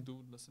as being like,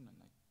 dude, listen, man,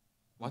 like,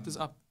 what is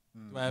up?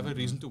 Do I have a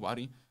reason to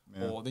worry?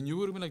 Or then you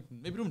would be like,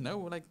 maybe don't know,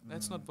 like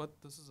that's not what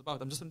this is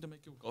about. I'm just trying to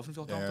make your girlfriend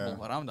feel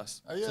comfortable around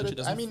us. So she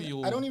doesn't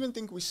feel. I don't even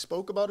think we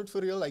spoke about it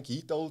for real. Like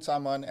he told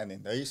someone and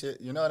then they said,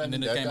 you know what I mean?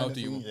 And then it came out to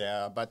you.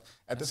 Yeah, but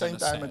at the same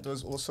time, it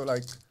was also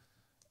like,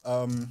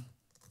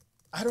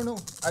 I don't know.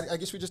 I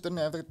guess we just didn't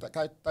have the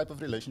type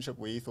of relationship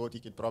where he thought he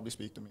could probably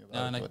speak to me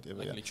about whatever.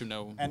 Like let you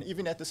know. And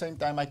even at the same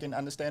time, I can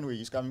understand where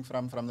he's coming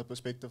from the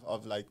perspective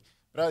of like,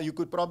 bro, you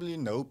could probably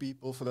know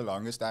people for the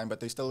longest time, but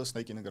they're still a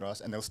snake in the grass,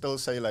 and they'll still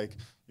say like,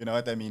 you know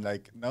what I mean?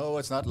 Like, no,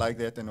 it's not like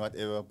that, and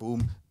whatever.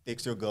 Boom,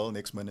 text your girl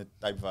next minute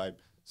type vibe.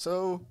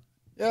 So,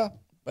 yeah.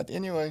 But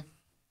anyway,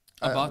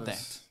 about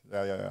that.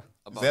 Yeah.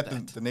 About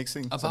that. The next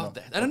thing? About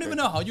that. I don't even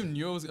know how you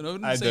knew I was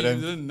going to say you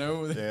didn't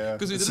know. Yeah.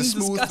 Because we it's didn't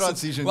a smooth discuss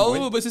transition. It. Well, we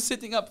were busy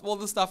setting up all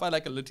the stuff. I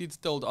literally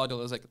told Aadil, I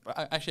was like,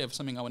 I actually have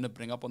something I want to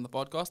bring up on the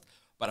podcast,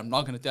 but I'm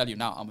not going to tell you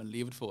now. I'm going to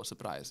leave it for a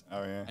surprise.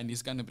 Oh, yeah. And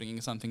he's kind of bringing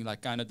something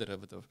like kind of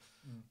derivative.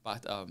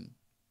 But,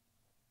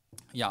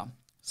 yeah.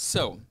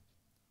 So,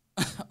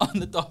 on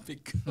the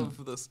topic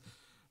of this,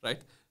 right?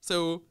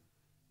 So,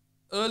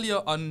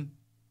 earlier on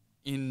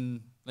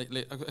in,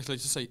 let's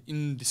just say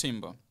in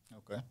December.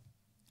 Okay.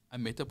 I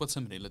met up with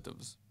some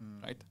relatives,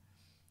 right?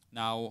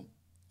 Now,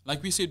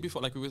 like we said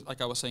before, like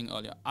I was saying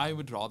earlier, I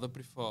would rather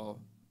prefer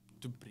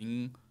to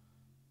bring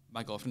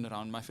my girlfriend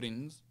around my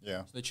friends,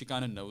 so that she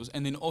kind of knows,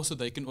 and then also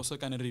they can also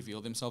kind of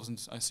reveal themselves,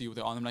 and I see who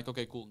they are, and I'm like,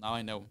 okay, cool, now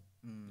I know.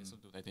 Let's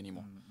not do that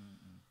anymore.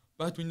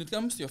 But when it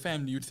comes to your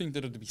family, you'd think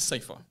that it'd be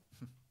safer,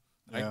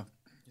 right? Yeah.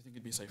 You think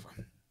it'd be safer.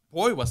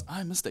 Boy, was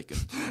I mistaken.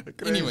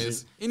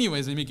 anyways,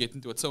 let me get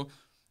into it. So,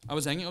 I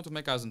was hanging out with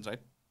my cousins, right?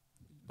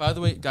 By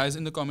the way, guys,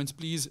 in the comments,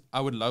 please, I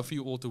would love for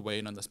you all to weigh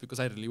in on this because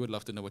I really would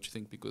love to know what you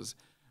think because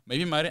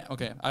maybe I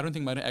don't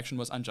think my reaction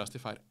was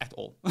unjustified at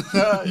all.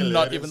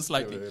 Not even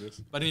slightly.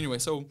 But anyway,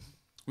 so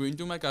we went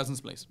to my cousin's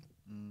place.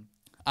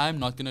 I'm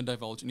not going to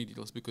divulge any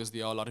details because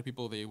there are a lot of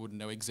people there who would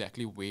know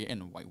exactly where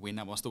and when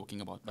I was talking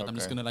about. But I'm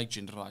just going to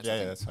generalize.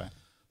 Yeah, that's fine.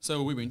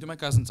 So we went to my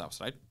cousin's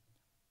house, right?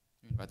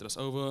 He invited us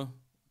over.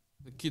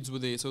 The kids were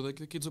there, so the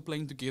kids were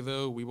playing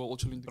together. We were all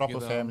chilling together.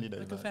 Proper family day.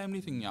 Like a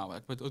family thing, yeah.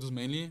 But it was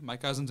mainly my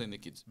cousins and the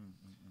kids.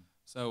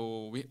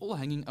 So we're all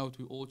hanging out,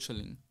 we're all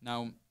chilling.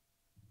 Now,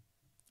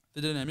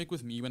 the dynamic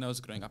with me when I was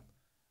growing up,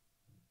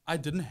 I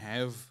didn't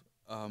have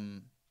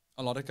a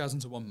a lot of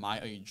cousins who were my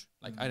age.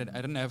 Like I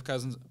didn't have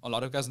cousins, a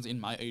lot of cousins in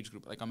my age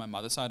group. Like on my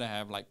mother's side, I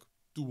have like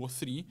 2 or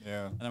 3.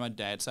 Yeah. And on my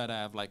dad's side, I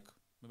have like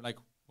maybe like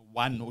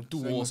 1 or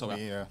 2 Same or with so.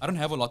 me, yeah. I don't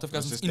have a lot of It's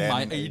cousins just in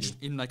my damn age, age.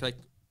 in like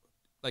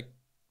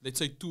let's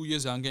say 2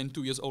 years younger and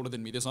 2 years older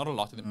than me. There's not a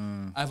lot of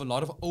them. I have a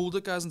lot of older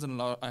cousins and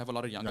I have a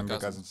lot of younger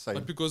cousins. Same.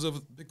 But because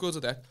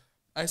of that,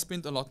 I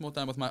spent a lot more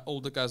time with my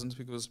older cousins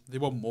because there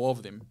were more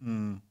of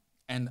them.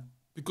 And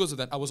because of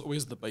that, I was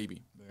always the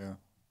baby. Yeah.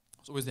 I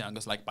was always the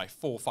youngest, like by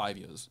 4 or 5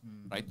 years,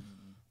 right?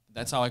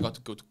 That's how I got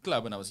to go to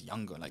club when I was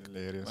younger. Like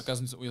Hilarious. my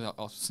cousins always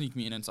sneak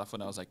me in and stuff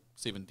when I was like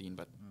 17,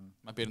 but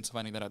my parents are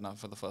finding that out now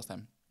for the first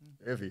time.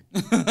 Heavy.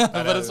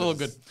 But it's all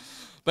good.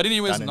 But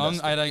anyways,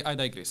 I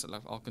digress.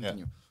 I'll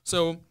continue.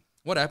 So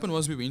what happened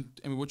was we went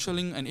and we were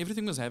chilling and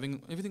everything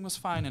was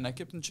fine. And I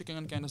kept on checking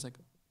on Candace like,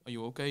 are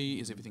you okay?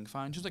 Is everything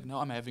fine? She was like, no,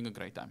 I'm having a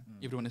great time.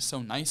 Everyone is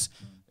so nice.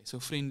 They're so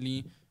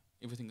friendly.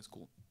 Everything is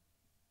cool.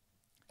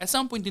 At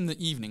some point in the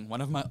evening,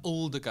 one of my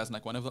older cousins,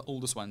 like one of the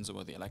oldest ones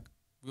over there, like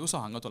we also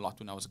hung out a lot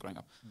when I was growing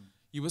up.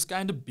 He was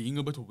kind of being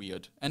a bit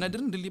weird. And I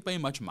didn't really pay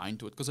much mind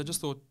to it because I just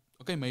thought,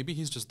 okay, maybe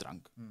he's just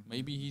drunk.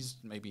 Maybe he's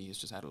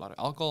just had a lot of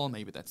alcohol.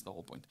 Maybe that's the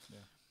whole point. Yeah.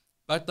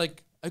 But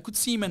like I could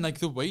see him and like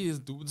the way his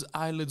dude's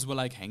eyelids were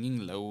like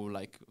hanging low,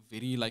 like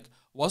very like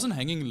wasn't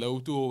hanging low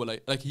too,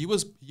 like he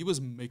was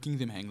making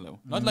them hang low.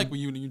 Not like when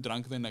you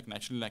drunk then like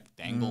naturally like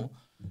dangle.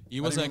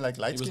 He was like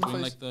light he was skin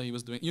doing face? like he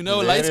was doing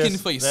light skin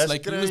face. That's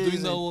like crazy. He was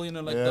doing the whole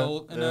the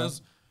whole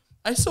and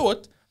I saw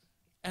it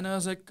and I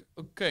was like,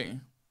 okay.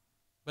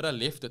 But I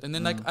left it. And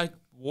then like I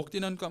walked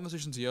in on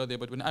conversations here or there,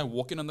 but when I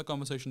walk in on the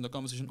conversation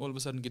all of a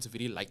sudden gets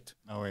very light.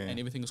 Oh, yeah. And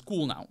everything is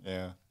cool now.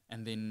 Yeah.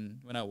 And then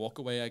when I walk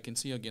away, I can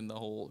see again the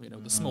whole,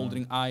 the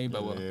smoldering eye.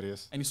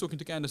 Hilarious. And he's talking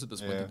to Candace at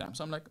this point in time.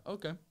 So I'm like,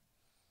 okay.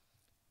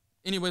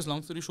 Anyways,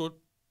 long story short,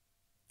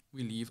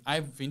 we leave. I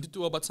vented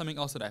to her about something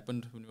else that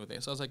happened when we were there.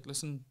 So I was like,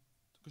 listen,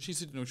 because she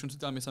said, she wants to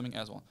tell me something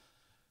as well.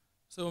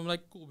 So I'm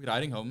like, cool, we're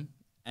riding home.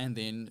 And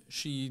then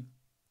she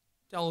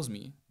tells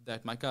me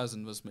that my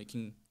cousin was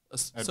making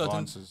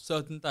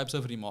certain types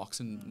of remarks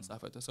and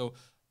stuff like that. So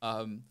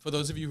for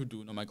those of you who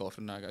do know my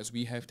girlfriend now, guys,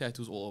 we have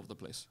tattoos all over the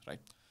place, right?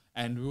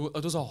 And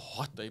it was a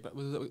hot day, but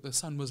the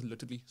sun was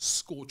literally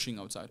scorching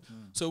outside.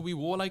 So we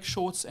wore like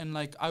shorts and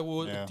like I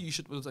wore a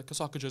t-shirt with like a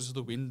soccer jersey, so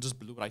the wind just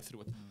blew right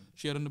through it.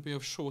 She had on a pair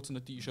of shorts and a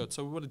t-shirt,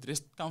 so we were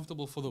dressed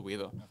comfortable for the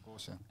weather. Of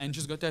course, yeah. And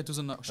she's got tattoos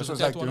on her. This was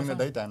like during the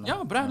daytime?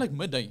 Yeah, but like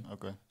midday.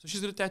 Okay. So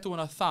she's got a tattoo on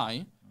her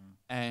thigh,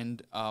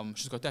 and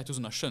she's got tattoos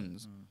on her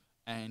shins.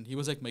 And he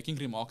was like making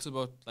remarks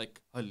about like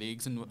her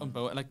legs and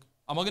like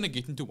I'm not gonna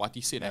get into what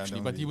he said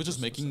actually, but he was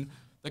just making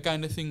the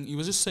kind of thing. He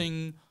was just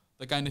saying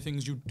the kind of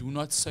things you do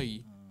not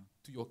say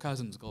to your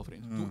cousin's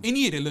girlfriend, to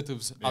any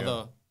relatives,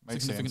 other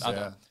significant other.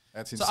 Yeah.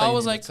 That's insane. So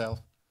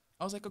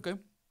I was like, okay.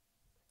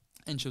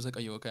 And she was like,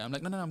 are you okay? I'm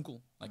like, no, I'm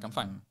cool. Like, I'm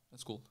fine.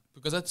 That's cool.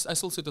 Because I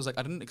still said, I was like,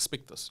 I didn't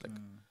expect this. Like,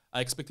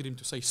 I expected him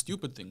to say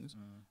stupid things.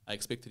 I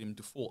expected him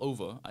to fall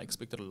over. I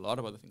expected a lot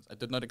of other things. I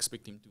did not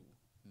expect him to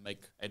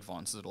make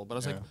advances at all. But I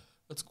was like,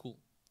 that's cool.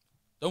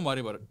 Don't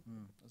worry about it.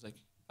 I was like,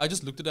 I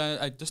just looked at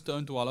it. I just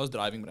turned to while I was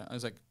driving. But I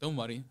was like, don't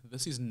worry.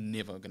 This is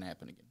never going to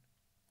happen again.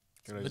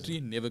 It's literally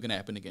never going to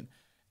happen again.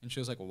 And she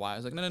was like, why? I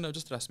was like, no,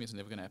 just trust me. It's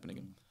never going to happen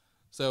again.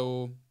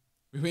 So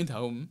we went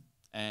home.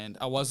 And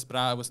I was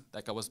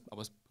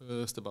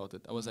pissed about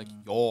it. I was like,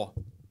 yo.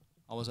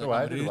 I was like,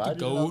 I'm ready to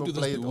go to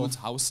this dude's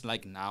house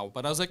like now.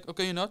 But I was like,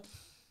 okay, you know what?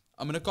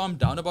 I'm gonna calm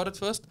down about it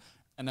first,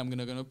 and I'm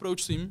gonna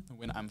approach him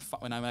when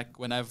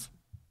I've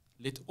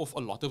let off a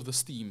lot of the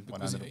steam.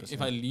 Because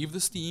if I leave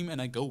the steam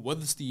and I go with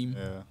the steam,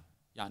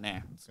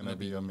 it's gonna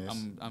be a mess.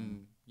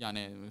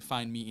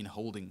 Find me in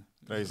holding.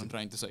 That's what I'm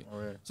trying to say. Oh,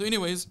 yeah. So,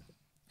 anyways,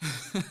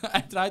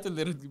 I tried to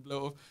let it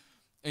blow off.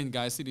 And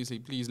guys, seriously,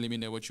 please let me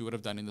know what you would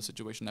have done in the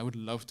situation. I would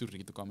love to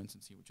read the comments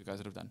and see what you guys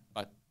would have done.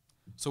 But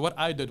so what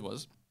I did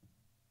was,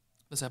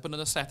 this happened on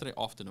a Saturday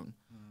afternoon.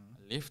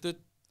 I left it.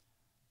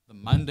 The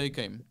Monday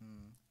came.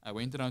 I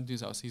went around to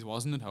his house. He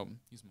wasn't at home.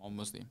 His mom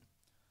was there.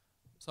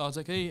 So I was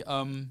like, hey,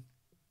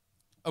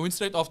 I went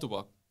straight after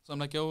work. So I'm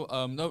like, yo,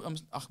 no,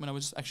 I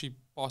was just actually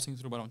passing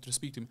through, but I wanted to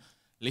speak to him.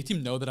 Let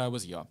him know that I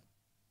was here.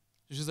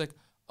 So she's like,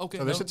 okay.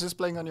 So this is just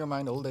playing on your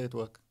mind all day at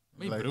work.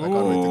 Like, I can't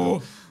wait to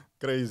go.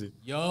 Crazy.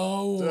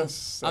 Yo.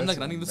 I'm like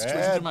running the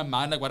situation through my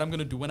mind, like what I'm going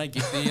to do when I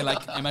get there.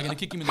 Like, am I going to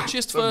kick him in the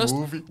chest first?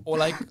 Or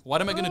like,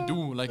 what am I going to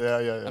do? Like,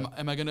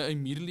 am I going to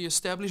immediately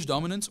establish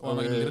dominance? Or am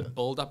I going to let it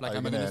build up? Like,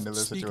 am I going to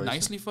speak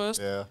nicely first?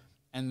 Yeah.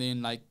 And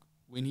then like,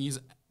 when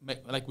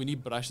he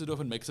brushes it off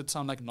and makes it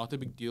sound like not a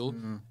big deal,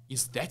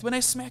 is that when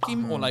I smack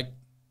him? Or like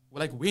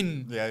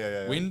when?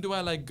 When do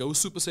I like go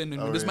Super Saiyan?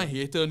 And when does my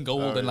hair turn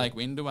gold? And like,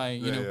 when do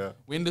I,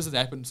 when does it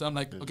happen? So I'm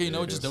like, okay,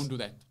 just don't do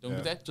that. Don't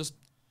do that. Just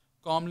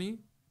calmly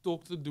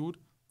talk to the dude.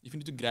 If you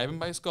need to grab him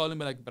by his collar and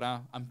be like,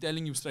 bruh, I'm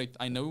telling you straight,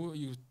 I know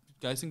you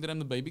guys think that I'm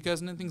the baby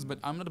cousin and things, but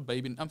I'm not a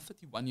baby. I'm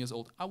 31 years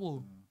old. I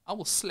will I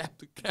will slap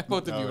the crap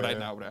out of you right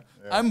now, bro.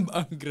 Yeah. I'm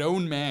a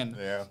grown man.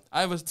 Yeah.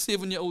 I have a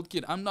 7-year-old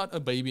kid. I'm not a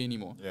baby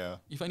anymore. Yeah.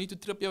 If I need to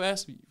trip your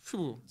ass,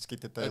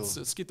 Skit the tail.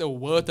 skit a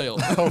word tail.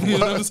 You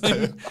know what I'm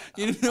saying?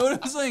 You know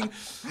what I'm saying?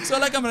 So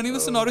like I'm running the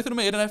scenario through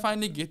my head and I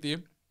finally get there.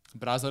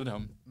 Bras are at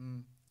home.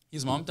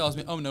 His mom tells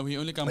me, oh no, he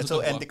only comes It's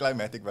so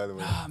anticlimactic, by the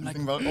way. I'm You like,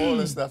 think about all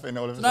this stuff and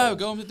all of So it. now I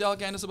go home to tell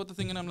Candace about the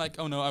thing and I'm like,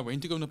 oh no, I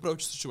went to go and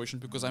approach the situation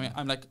because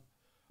I'm like,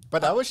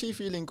 But how was she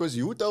feeling? Because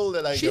you told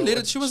her like... she let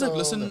it, she was like, chill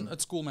listen, and- at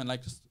school, man,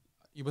 like, just,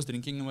 he was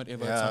drinking and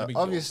whatever. It's not Yeah, a big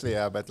deal. obviously,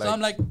 yeah, but like... So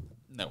I'm like,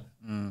 no,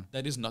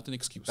 that is not an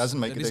excuse. Doesn't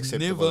make That it is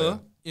acceptable, never,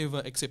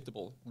 ever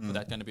acceptable for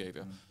that kind of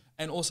behavior.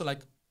 And also like,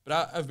 but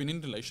I've been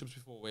in relationships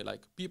before where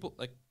like people,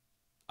 like,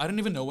 I don't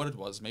even know what it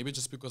was. Maybe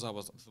just because I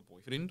was the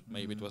boyfriend.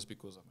 Maybe it was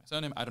because of my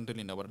surname. I don't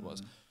really know what it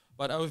was.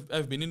 But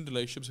I've been in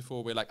relationships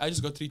before where like I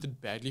just got treated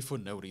badly for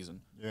no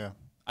reason. Yeah.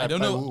 I don't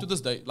By know who? to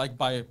this day, like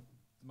by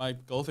my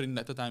girlfriend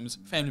at the time's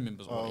family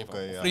members or whatever,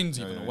 okay, or yeah. friends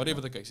Yeah, even, yeah, or whatever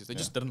yeah. the case is. They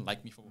just didn't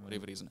like me for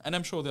whatever reason. And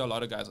I'm sure there are a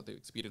lot of guys that they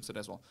experienced it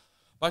as well.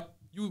 But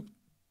you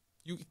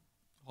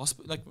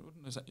like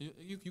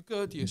you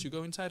courteous, you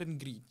go inside and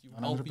greet, you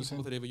help 100%.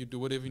 people, whatever, you do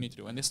whatever you need to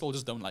do, and they still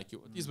just don't like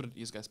you. It is what it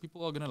is, guys.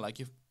 People are gonna like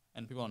you,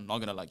 and people are not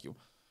gonna like you.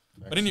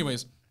 But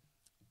anyways,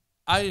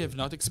 I have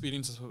not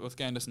experienced this with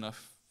Candace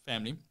enough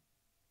family.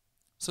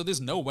 So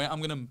there's no way I'm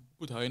going to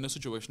put her in a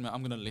situation where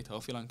I'm going to let her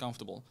feel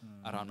uncomfortable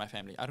around my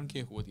family. I don't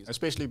care who it is.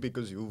 Especially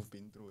because you've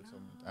been through it so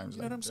many times.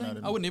 You know what I'm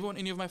saying? I would never want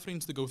any of my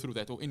friends to go through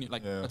that. Or any,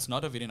 like, it's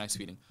not a very nice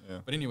feeling. Yeah.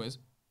 But anyways,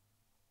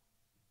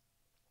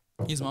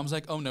 his mom's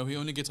like, oh no, he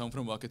only gets home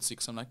from work at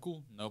 6. I'm like,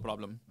 cool, no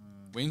problem.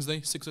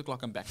 Wednesday, 6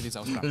 o'clock, I'm back at his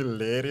house.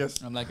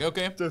 Hilarious. I'm like,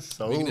 okay, Just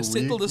so we're going to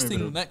settle weak, this man,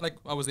 thing. bro. Like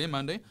I was there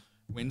Monday.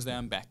 Wednesday,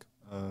 I'm back.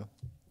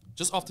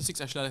 Just after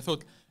 6, actually, I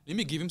thought, let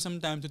me give him some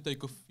time to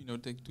take off, you know,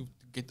 to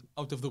get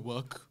out of the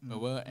work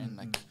hour and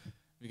like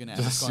we're gonna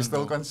have Just a you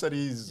still convo. consider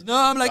his... No,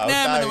 I'm like, how nah,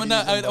 tired man, he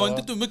is I and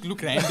wanted to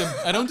look random.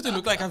 I don't want it to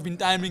look like I've been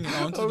timing.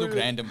 I wanted to look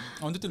really? random.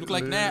 I wanted to look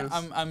like, nah,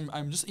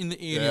 I'm just in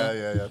the area.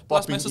 Yeah.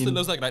 Plus, my Popping sister in.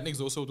 lives like right next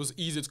door, so it was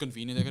easy. It's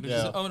convenient. I could just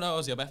Yeah. say, oh no, I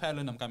was here by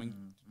Fallon. I'm coming.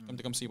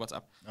 Come see what's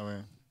up. Oh,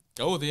 yeah.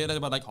 Go there at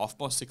about like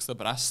 6:30. The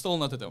brass still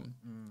not at home.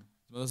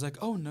 So I was like,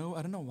 oh no,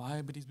 I don't know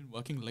why, but he's been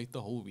working late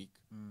the whole week.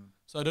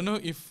 So I don't know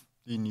if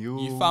He knew...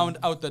 he found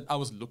out that I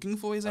was looking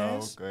for his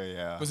ass. Okay,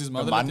 yeah. Because his The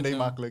mother let him Monday know.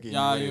 makkelijk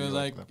Yeah, anyway, he was you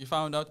like, know. he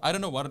found out. I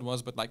don't know what it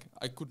was, but like,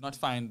 I could not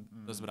find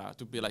this bra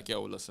to be like,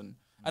 yo, listen.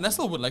 And I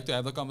still would like to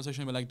have the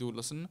conversation and be like, dude,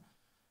 listen.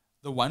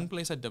 The one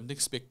place I didn't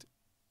expect,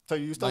 So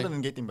you still like,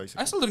 didn't get him,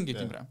 basically? I still didn't get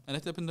Yeah. him, bro. And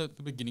that happened at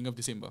the beginning of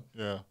December.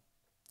 Yeah.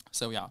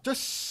 So yeah.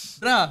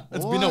 Just... Bruh,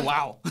 it's been a What?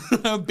 while.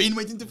 I've been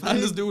waiting to find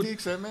this dude.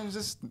 That man's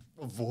just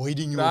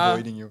avoiding you, Bruh,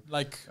 avoiding you.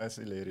 Like, That's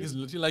hilarious. he's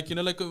literally like, you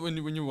know, like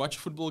when you watch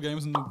football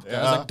games and the guys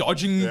Yeah. like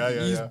dodging.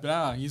 Yeah.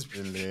 Bruh, he's.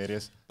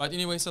 Hilarious. But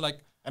anyway, so like,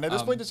 And at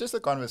this point, it's just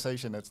a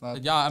conversation. It's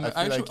not... yeah, I'm I feel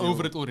actually like you-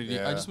 over it already.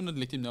 I yeah. just want to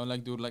let him know,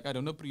 like, dude, like, I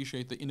don't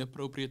appreciate the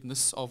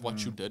inappropriateness of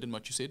what you did and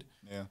what you said.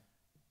 Yeah.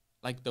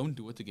 Like, don't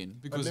do it again.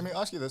 But Because let me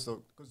ask you this,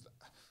 though, because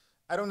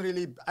I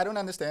don't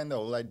understand the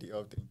whole idea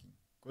of drinking.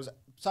 Because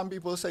some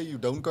people say you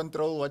don't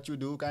control what you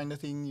do, kind of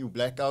thing. You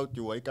black out,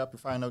 you wake up, you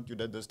find out you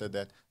did this, did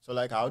that. So,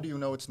 like, how do you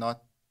know it's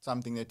not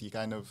something that he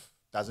kind of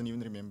doesn't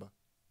even remember?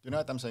 Do you know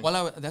what I'm saying?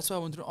 well, that's why I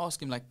wanted to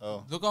ask him. Like,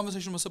 Oh. the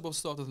conversation was supposed to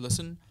start with,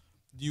 listen,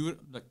 do you,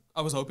 like,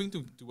 I was hoping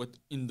to do it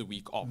in the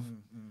week off.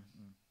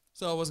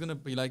 So I was going to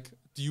be like,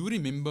 do you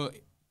remember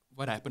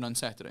what happened on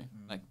Saturday?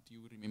 Like, do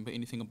you remember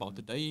anything about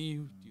the day?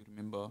 Do you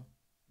remember?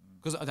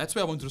 Because that's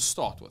where I wanted to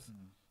start with.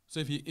 So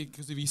if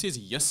he says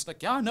yes,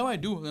 like, yeah, no, I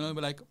do. Then I'll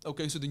be like,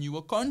 okay, so then you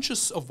were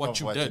conscious of what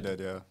you did.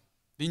 yeah.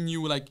 Then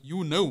you were like,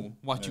 you know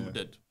what you Yeah.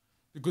 did.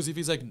 Because if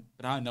he's like,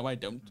 no, I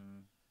don't.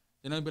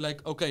 Then I'll be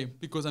like, okay,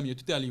 because I'm here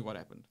to tell you what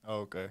happened.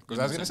 Okay. Because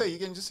I was going to say, you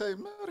can just say,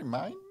 "No,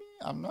 remind me.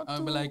 I'm not I'll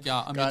too be like,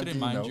 yeah, I'm here to can't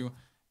remind know." you.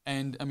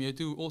 And I'm here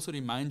to also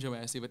remind you,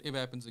 when I say, whatever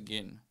happens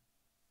again,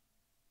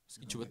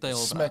 skit you a tail.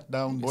 Smack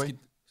down, boy.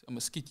 I'm going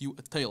to skit you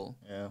a tail.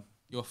 Yeah.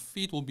 Your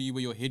feet will be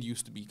where your head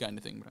used to be, kind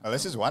of thing, bro. Well,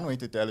 this is one way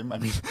to tell him. I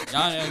mean,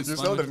 Yeah, you it's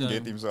still one with didn't the-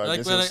 get him, so I like,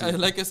 guess well, we'll see.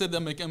 like I said,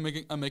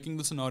 I'm making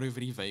the scenario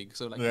very vague,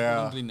 so like Yeah.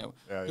 people don't really know.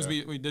 Yeah, Because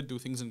yeah. we did do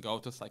things and go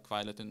out with like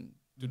Violet and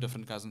two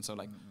different cousins, so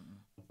like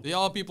there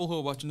are people who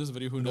are watching this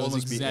video who knows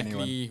almost be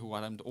exactly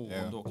what I'm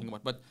Yeah. talking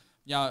about. But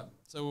yeah,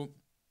 so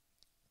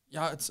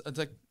yeah, it's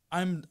like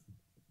I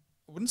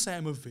wouldn't say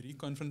I'm a very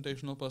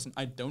confrontational person.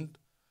 I don't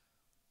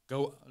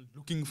go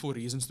looking for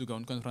reasons to go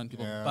and confront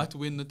people. Yeah. But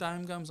when the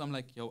time comes, I'm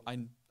like, yo,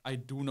 I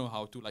do know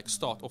how to like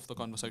start off the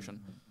conversation.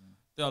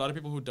 There are a lot of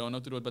people who don't know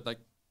how to do it, but like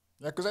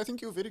Yeah, because I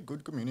think you're a very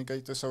good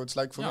communicator. So it's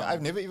like, for me, Yeah.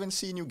 I've never even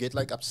seen you get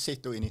like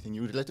upset or anything.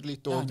 You literally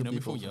yeah, talk you to know me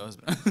people. for years,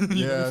 bro. You know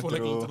me Yeah, for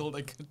like true. literal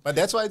like. But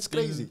that's why it's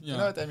crazy. Yeah. You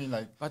know what I mean?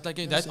 Like, But like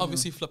Yes, that I know.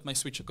 obviously flipped my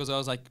switch because I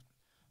was like,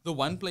 the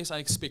one place I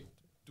expect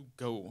to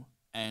go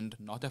and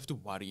not have to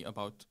worry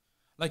about,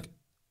 like,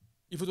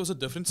 if it was a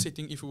different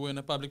setting, if we were in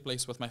a public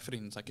place with my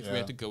friends, like if we Yeah.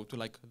 had to go to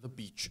like the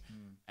beach,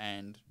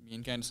 and me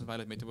and Candice and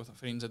Violet met with our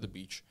friends at the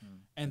beach,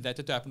 and that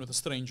had to happen with a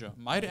stranger,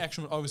 my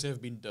reaction would obviously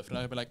have been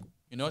different. I'd be like,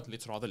 you know what,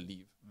 let's rather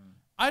leave.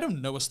 I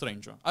don't know a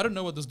stranger. I don't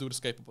know what this dude is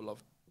capable of.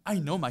 I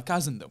know my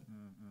cousin though.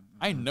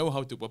 I know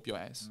how to whoop your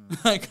ass.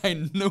 Like I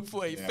know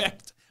for a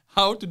fact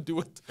how to do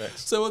it.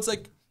 Facts. So it's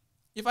like,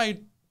 if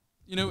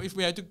if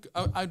we had to,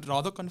 I'd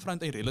rather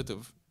confront a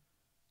relative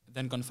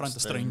than confront a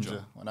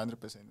stranger.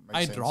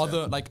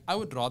 100%. I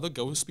would rather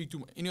go speak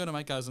to any one of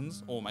my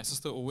cousins or my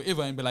sister or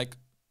whoever and be like,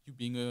 you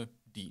being a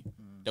D.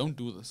 Don't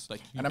do this.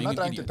 Like, and I'm not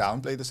trying to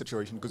downplay the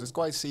situation because it's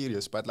quite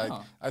serious, but like,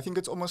 I think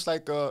it's almost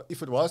like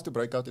if it was to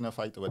break out in a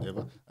fight or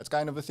whatever, it's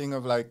kind of a thing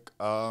of like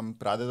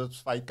brothers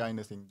fight kind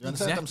of thing. Do you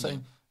understand what I'm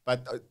saying?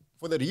 But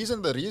for the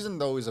reason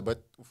though is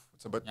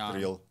it's a bit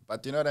real.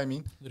 But you know what I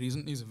mean? The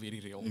reason is very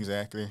real.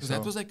 Exactly. Because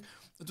that was like,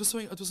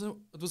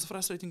 it was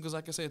frustrating because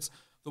like I said, it's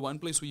the one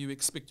place where you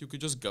expect you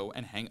could just go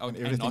and hang out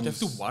and not have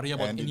to worry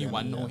about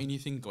anyone or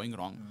anything going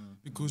wrong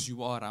because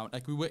you are around.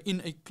 Like we were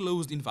in a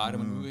closed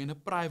environment. We were in a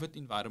private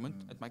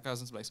environment at my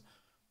cousin's place.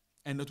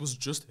 And it was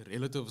just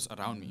relatives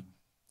around me.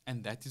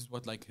 And that is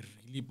what like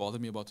really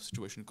bothered me about the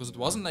situation. Because it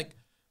wasn't like,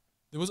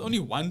 there was only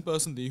one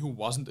person there who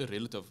wasn't a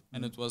relative.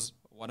 And it was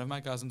one of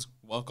my cousin's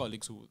work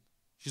colleagues who,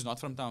 she's not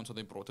from town, so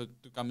they brought her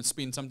to come and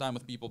spend some time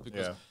with people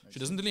because she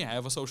doesn't really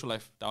have a social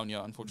life down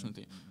here,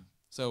 unfortunately.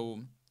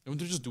 So they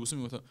wanted to just do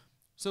something with her.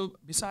 So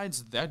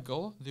besides that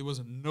girl, there was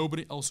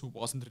nobody else who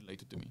wasn't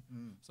related to me.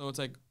 So it's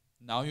like,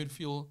 now you'd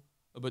feel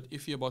a bit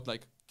iffy about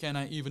like, can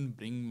I even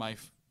bring my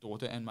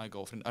daughter and my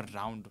girlfriend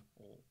around,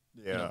 or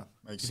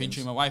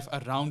eventually my wife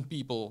around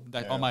people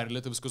that are my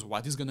relatives? Because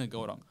what is gonna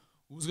go wrong?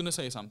 Who's gonna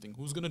say something?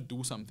 Who's gonna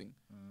do something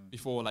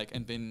before like,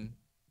 and then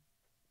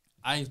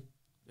I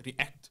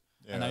react.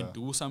 And I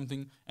do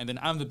something, and then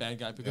I'm the bad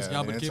guy because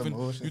but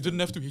Kevin, you didn't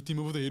have to hit him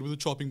over the head with a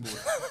chopping board.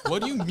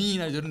 What do you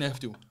mean I didn't have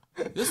to?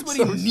 This is what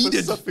he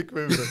needed.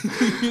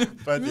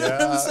 But you know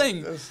what I'm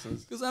saying?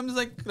 Because I'm just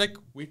like,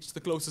 which is the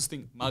closest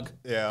thing? Mug.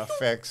 Yeah,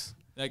 facts.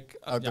 Like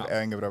out of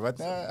anger, bro.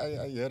 But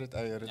I hear it.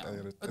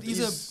 But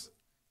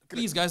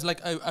please, guys,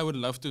 like I would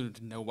love to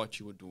know what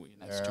you would do in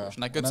that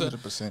situation. Like it's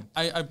 100%.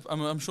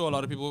 I'm sure a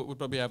lot of people would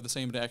probably have the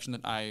same reaction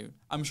that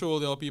I'm sure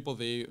there are people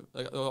there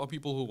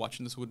who are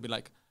watching this who would be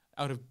like,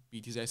 I would have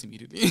beat his ass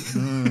immediately.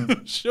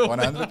 Sure.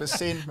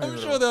 100%. I'm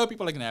sure there are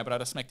people like, nah, but I'd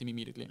have smacked him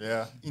immediately.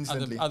 Yeah,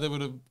 instantly. Others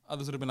would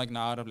have been like,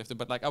 nah, I'd have left it.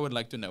 But like, I would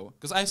like to know.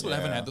 Because I still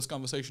haven't had this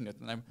conversation yet.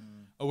 And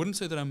I wouldn't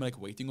say that I'm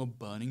like waiting or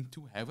burning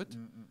to have it.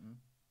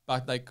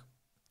 But like,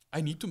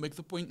 I need to make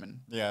the point,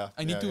 man. Yeah.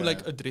 I need to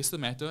like address the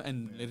matter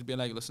and let it be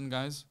like, listen,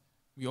 guys,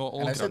 we are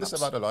all. And I say this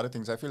about a lot of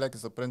things. I feel like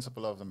it's the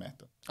principle of the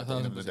matter. At the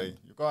end of the day,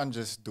 you can't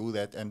just do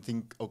that and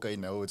think, okay,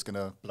 no, it's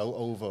gonna blow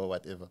over or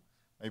whatever.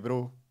 Hey,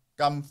 bro.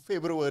 Come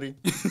February,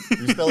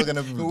 you're still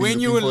gonna be when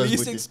you were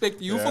least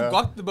expect, you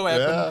forgot about what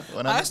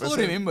happened. I still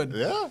remembered.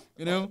 Yeah,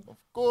 you know, of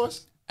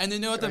course. And you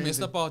know what the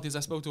messed up part is?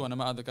 I spoke to one of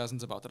my other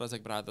cousins about it. I was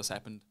like, "Brad, this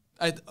happened."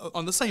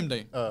 On the same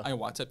day, I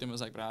WhatsApped him. I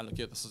was like, "Brad, look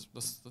here, this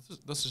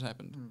just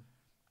happened."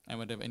 And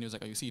whatever. And he was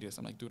like, "Are you serious?"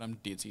 I'm like, "Dude, I'm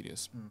dead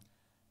serious."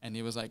 And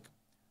he was like,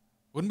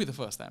 "Wouldn't be the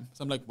first time."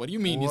 So I'm like, "What do you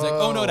mean?" He's like,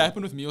 "Oh no, it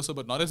happened with me also,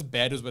 but not as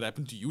bad as what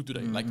happened to you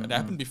today. Like it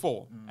happened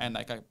before, and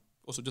like I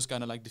also just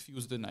kind of like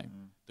diffused it and I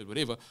did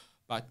whatever,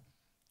 but."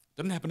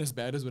 Didn't happen as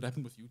bad as what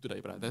happened with you today,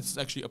 bro. This is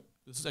actually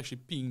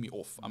peeing me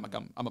off. I'm like,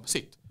 I'm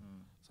upset.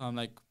 So I'm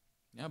like,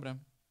 yeah, bro.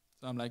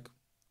 So I'm like,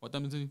 what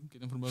time is it?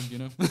 Get him from work, you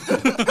know?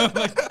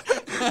 Like,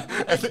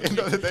 at the end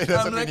of the day,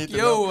 that's I'm what like, we need to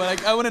know.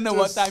 like I want to know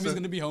what time he's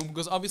gonna be home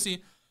because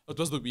obviously it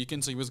was the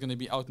weekend, so he was gonna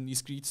be out in these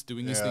streets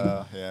doing his thing.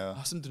 Yeah. I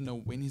wanted to know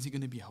when is he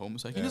gonna be home,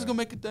 so I can just go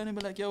make it done and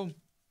be like, yo.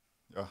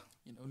 Yeah.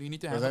 You know, you need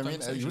to have a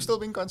conversation. You're still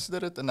being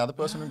considerate. Another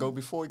person will go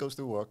before he goes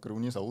to work,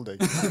 ruin his whole day.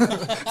 You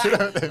know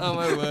what I mean? Oh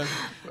my word!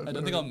 I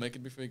don't think I'll make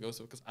it before he goes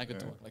to, because I get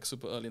to work like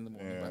super early in the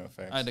morning. Yeah,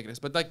 but I digress.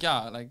 But like,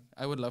 like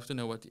I would love to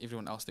know what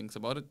everyone else thinks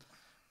about it.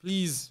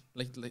 Please,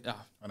 100%.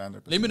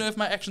 Let me know if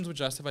my actions were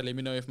justified. Let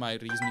me know if my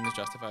reasoning is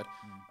justified,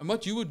 and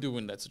what you would do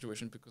in that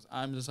situation. Because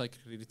I'm just like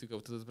ready to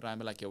go to this, but I'm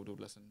like, yo, dude,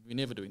 listen, we're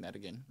never doing that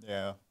again.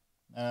 Yeah.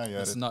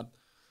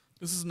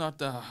 This is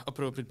not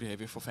appropriate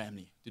behavior for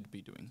family to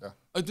be doing. Yeah.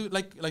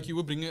 Like you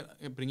were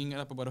bringing it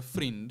up about a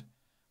friend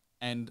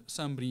and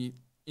somebody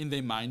in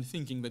their mind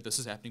thinking that this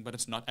is happening, but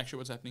it's not actually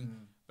what's happening.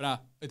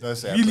 But it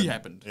really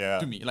happened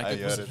to me. Like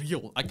it was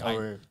real. Like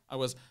I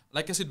was,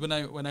 like I said,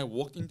 when I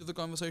walked into the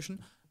conversation,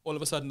 all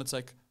of a sudden it's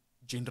like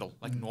general,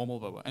 like normal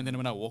baba. And then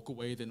when I walk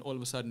away, then all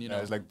of a sudden,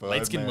 it's like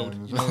light skin mode.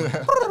 You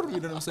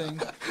know what I'm saying?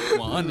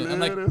 I'm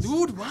like,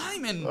 dude, why,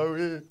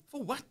 man?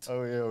 For what?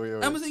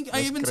 I'm thinking,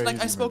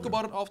 I spoke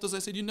about it after. I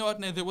said, you know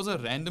what? There was a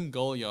random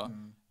girl here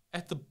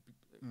at the.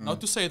 Not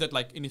to say that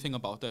like anything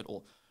about that at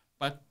all,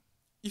 but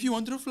if you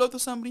wanted to flirt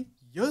with somebody,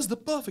 here's the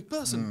perfect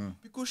person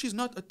because she's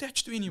not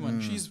attached to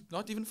anyone. She's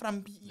not even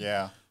from PE.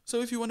 Yeah.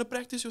 So if you want to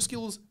practice your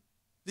skills,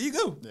 there you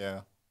go.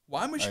 Yeah.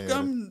 Why must you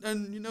come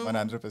and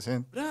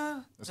 100%.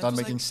 Bruh, it's not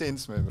making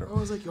sense, man, bro. I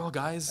was like, yo,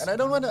 guys. And I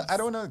don't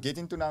wanna get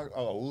into now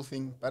a whole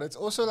thing, but it's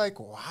also like,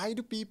 why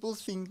do people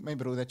think, my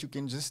bro, that you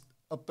can just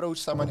approach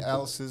someone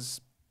else's?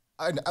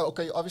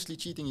 Okay, obviously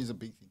cheating is a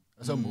big thing.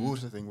 It's a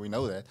Moorse thing, we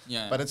know that.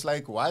 Yeah. But it's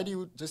like, why do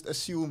you just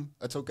assume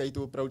it's okay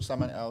to approach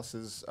someone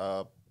else's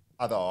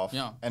other half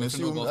and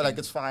assume like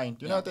it's fine.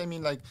 You know what I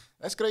mean? Like,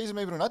 that's crazy,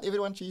 my bro. Not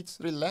everyone cheats.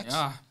 Relax.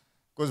 Yeah.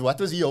 Because what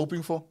was he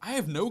hoping for? I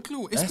have no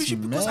clue. Especially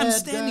because I'm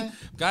standing.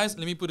 Guys,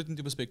 let me put it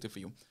into perspective for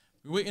you.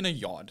 We were in a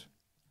yard.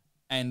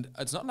 And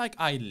it's not like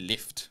I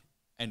left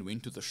and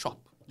went to the shop.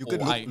 You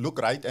could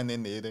look right and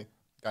then there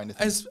kind of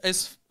thing.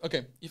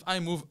 Okay, if I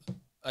move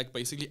like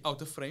basically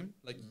out of frame,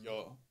 like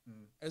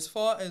as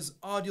far as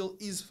Aadil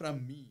is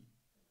from me,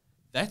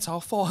 that's how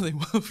far they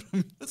were from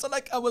me. It's not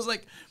like I was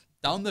like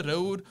down the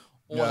road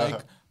or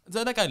like it's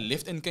not like I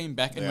left and came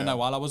back and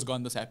while I was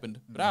gone this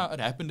happened. But it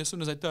happened as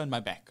soon as I turned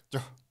my back.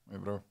 Yeah,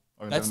 bro.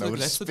 That's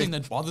the thing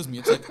that bothers me.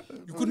 It's like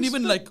you couldn't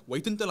even like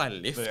wait until I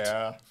left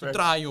to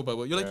try your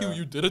bubble. You're like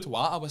you did it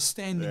while I was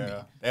standing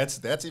there.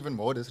 That's even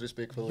more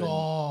disrespectful.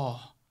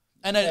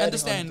 And I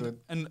understand.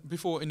 And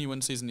before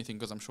anyone says anything,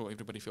 because I'm sure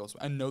everybody feels,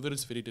 I know that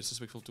it's very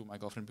disrespectful to my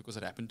girlfriend because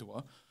it happened to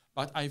her.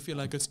 But I feel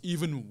like it's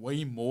even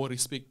way more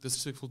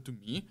disrespectful to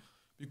me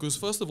because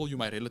first of all, you're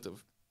my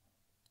relative,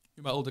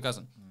 you're my older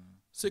cousin.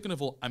 Second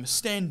of all, I'm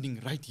standing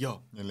right here.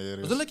 Hilarious.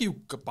 It's not like you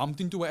bumped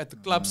into her at the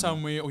club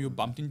somewhere or you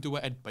bumped into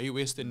her at Bay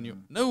West and you...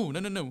 No.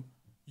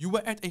 You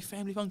were at a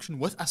family function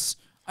with us.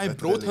 I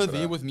brought her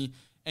there with me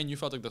and you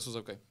felt like this was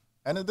okay.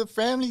 And the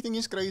family thing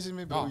is crazy,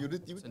 me bro. You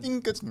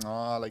think it's...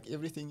 like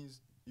everything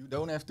is... You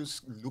don't have to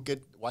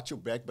watch your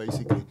back,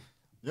 basically.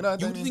 You know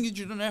what I mean? You think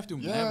you don't have to.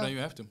 Yeah, you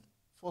have to.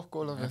 For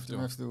call of you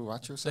have to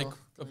watch yourself. Like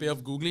a pair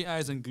of googly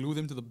eyes and glue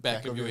them to the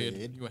back of your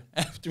head. You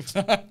have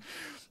to.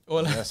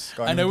 Or like, yes,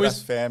 I know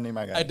it's family,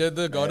 my guy. I did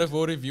the God of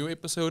War review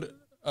episode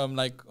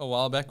like a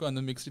while back on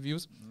the mixed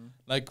reviews.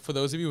 Like for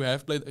those of you who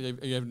have played,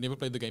 you have never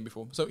played the game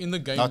before. So in the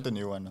game, not the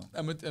new one. No.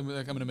 I'm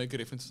gonna make a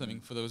reference to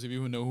something for those of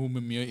you who know who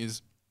Mimir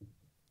is.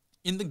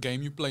 In the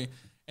game you play,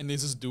 and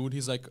there's this dude.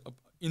 He's like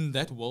in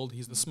that world,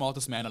 he's the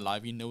smartest man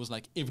alive. He knows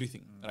like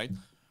everything, right?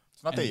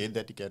 It's not the head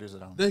that he carries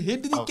around. The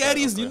head that he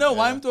carries, you know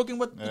why I'm talking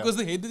about? Because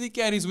the head that he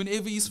carries,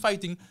 whenever he's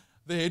fighting,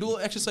 the head will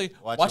actually say,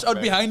 watch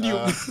out behind you.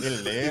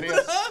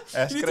 Hilarious.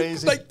 That's you crazy. Need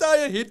to, like, tie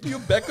your head to your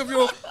back of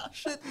your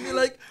shit and you're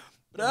like,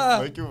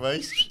 bruh. Make your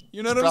face.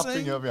 You know what I'm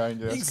saying? You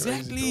behind you. That's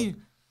exactly. Crazy,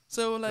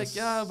 so like,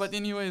 but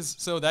anyways,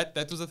 so that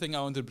was the thing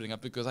I wanted to bring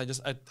up because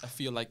I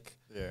feel like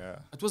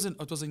it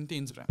was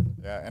intense, bruh.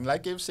 Yeah, and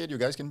like you've said, you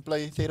guys can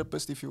play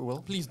therapist if you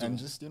will. Please do. And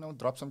just,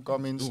 drop some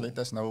comments, let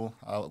us know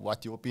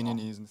what your opinion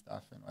is and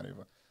stuff and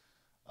whatever.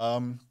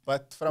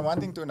 But from one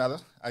thing to another,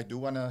 I do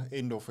want to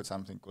end off with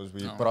something because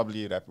we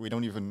probably we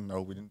don't even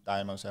know, we didn't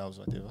time ourselves,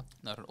 whatever.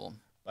 Not at all.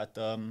 But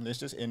let's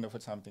just end off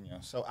with something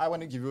else. So I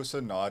want to give you a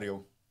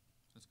scenario.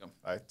 Let's go.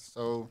 Right.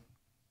 So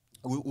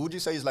who would you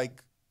say is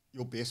like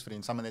your best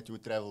friend, someone that you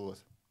would travel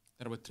with?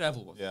 That I would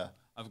travel with? Yeah.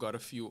 I've got a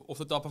few. Off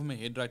the top of my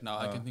head right now,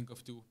 I can think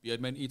of two.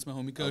 Beardman Eats, my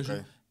homie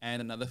Kurjan,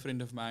 and another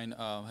friend of mine,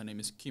 her name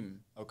is Kim.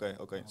 Okay.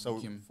 So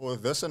Kim. For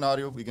this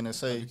scenario, we're going to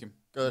say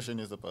Kurjan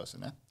is the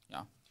person, eh?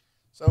 Yeah.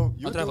 So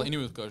I travel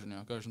anyway with Kurjan,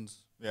 yeah. Kurjan's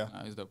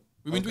he's dope.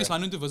 We went to East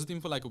London to visit him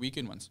for like a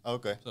weekend once.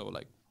 Okay. So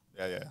like...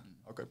 Yeah.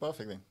 Okay,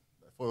 perfect then.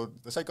 For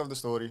the sake of the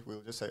story,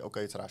 we'll just say,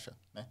 okay, it's Russia.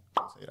 Ne?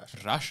 Say Russia.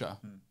 Russia?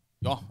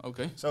 Yeah,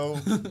 okay. So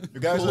you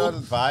guys are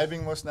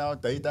vibing most now,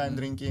 daytime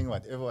drinking,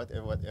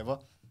 whatever.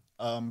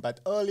 But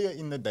earlier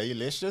in the day,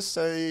 let's just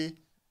say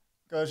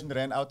Kurjan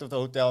ran out of the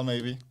hotel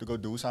maybe to go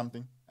do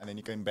something, and then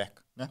he came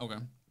back. Ne? Okay.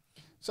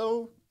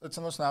 So it's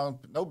almost now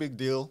no big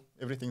deal.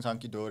 Everything's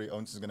hunky-dory.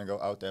 Owns is going to go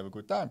out to have a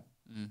good time.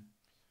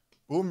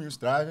 Boom, you're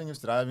driving,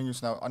 you're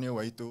now on your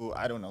way to,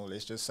 I don't know,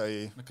 let's just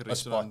say like a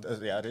restaurant.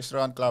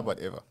 Restaurant, club,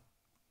 whatever.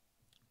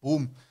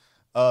 Boom,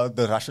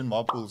 the Russian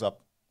mob pulls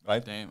up,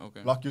 right? Damn,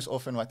 okay. Block you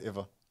off and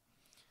whatever.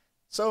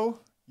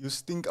 So you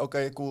think,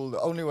 okay, cool, the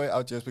only way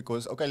out here is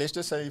because, okay, let's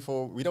just say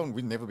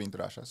we've never been to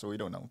Russia, so we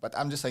don't know. But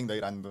I'm just saying they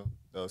run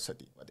the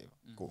city, whatever.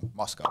 Cool,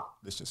 Moscow,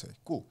 let's just say,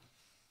 cool.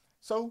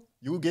 So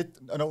you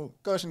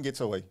Kurjan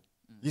gets away.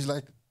 He's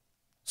like,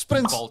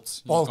 sprints.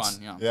 Bolts.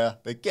 Yeah,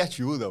 they catch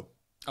you though.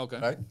 Okay.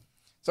 Right?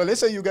 So let's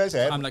say you guys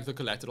had... I'm like the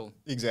collateral.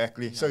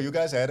 Exactly. Yeah. So you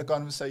guys had a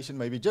conversation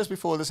maybe just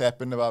before this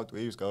happened about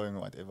where he was going or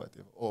whatever.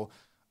 Or,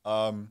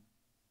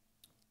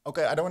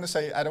 okay, I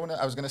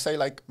was going to say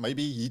like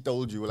maybe he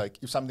told you like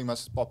if something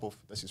must pop off,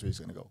 this is where he's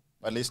going to go.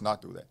 But let's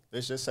not do that.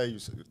 Let's just say you're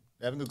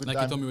having a good time.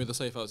 Like he told me where the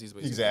safe house is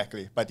basically.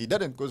 Exactly. But he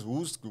didn't because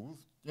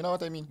you know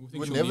what I mean? Who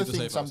would never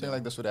think something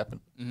like this would happen.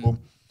 Boom.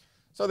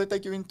 So they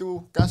take you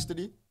into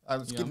custody.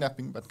 It's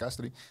kidnapping, but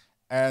custody.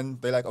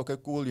 And they're like, okay,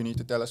 cool, you need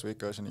to tell us where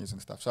Kurjan is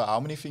and stuff. So how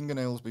many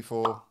fingernails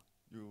before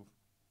you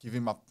give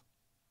him up?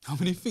 How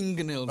many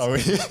fingernails? Oh,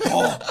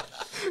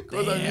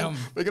 damn. I mean,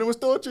 they can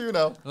almost torture you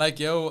now. Like,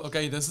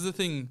 okay, this is the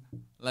thing.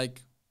 Like,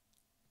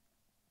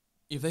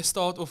 if they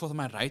start off with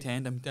my right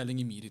hand, I'm telling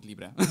immediately,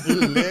 bruh.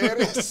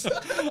 Hilarious.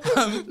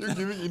 You're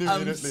giving in immediately.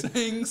 I'm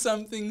saying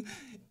something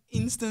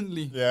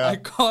instantly. Yeah. I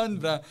can't,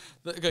 bruh.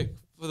 Okay.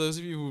 For those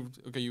of you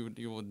who,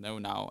 you will know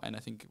now, and I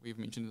think we've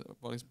mentioned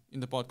in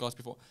the podcast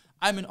before,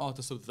 I'm an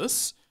artist, so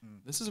this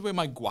is where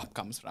my guap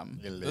comes from.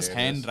 Hilarious. This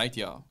hand right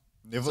here.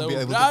 Never be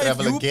able to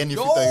travel again if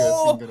you take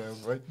a fingernail,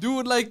 right?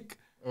 Dude, like,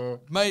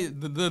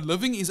 The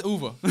living is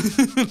over.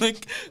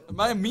 Like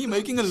me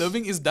making a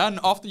living is done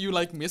after you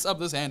like mess up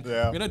this hand.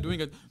 Yeah. We're not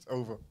doing it. It's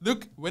over.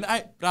 Look,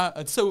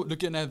 it's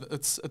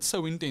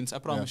so intense. I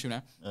promise you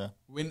now. Yeah.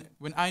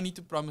 When I need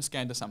to promise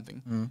Candace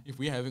something, if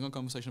we're having a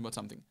conversation about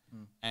something,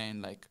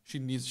 and like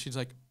she's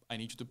like, I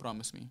need you to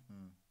promise me.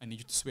 I need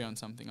you to swear on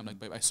something. I'm like,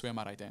 babe, I swear on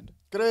my right hand.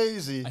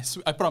 Crazy.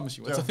 I promise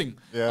you, it's a thing.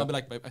 Yeah. I'll be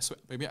like,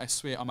 baby, I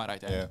swear on my right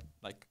hand. Yeah.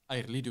 Like,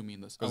 I really do mean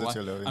this. Because it's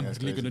your loving. I'm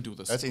really gonna do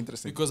this. That's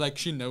interesting. Because like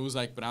she knows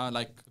like,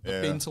 the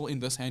pencil in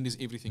this hand is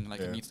everything. Like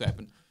it needs to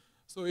happen.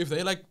 So if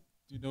they like,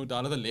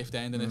 dial the left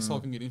hand and they're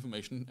solving your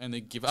information and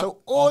they give up. So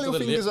all your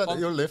fingers are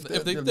your left hand.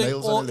 If they take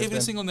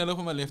every single nail off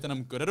of my left hand,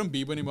 I'm good. I don't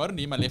beep anymore. I don't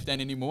need my left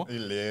hand anymore.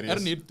 Hilarious. I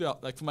don't need to,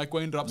 like for my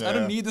coin drops. I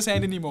don't need this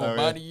hand anymore. No,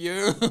 but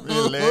you,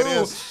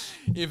 hilarious.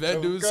 If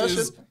that dude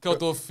says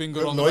cut off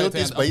finger on the loyalty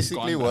right hand, is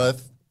basically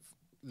worth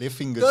left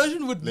fingers.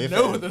 Kirshen would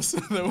know this.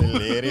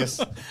 Hilarious.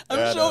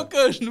 I'm sure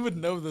Kirshen would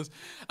know this.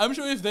 I'm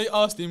sure if they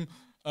asked him,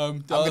 I'm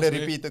gonna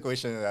repeat the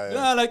question.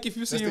 Yeah, like if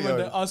you see him and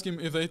they ask him,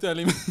 if they tell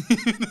him,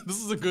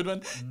 this is a good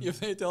one. If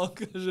they tell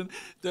Kirshen,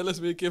 tell us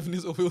where Kevin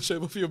is, or we'll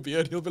shave off your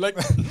beard, he'll be like,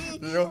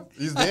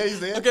 he's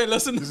there. Okay,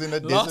 listen. He's in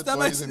the last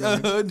time I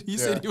desert, heard, he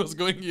said he was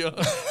going here.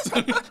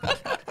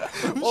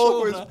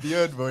 For his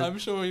beard, boy. I'm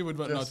sure he would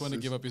not want to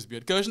give up his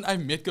beard. Kirshen, I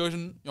met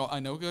Kirshen. I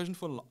know Kirshen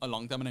for a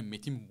long time, and I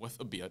met him with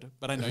a beard.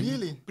 But I know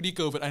him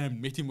pre-COVID, and I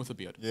met him with a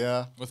beard.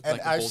 Yeah, with, and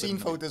like, I've seen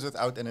photos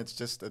without, and it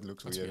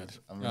looks weird.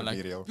 I'm gonna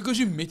be real. Because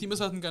you met him a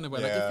certain kind of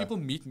way. Like if people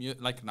meet me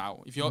like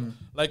now, if you're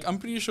like, I'm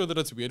pretty sure that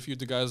it's weird for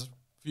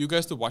you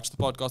guys to watch the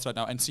podcast right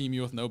now and see me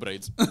with no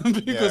braids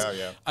because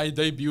I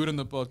debuted in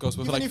the podcast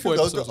with even like if 4 you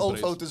go episodes to old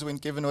braids. photos when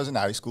Kevin was in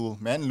high school,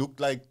 man looked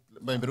like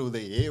my bro. The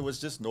hair was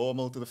just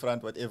normal to the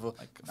front, whatever.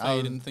 Like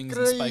fade and things,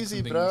 crazy, and spikes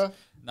and bro. things.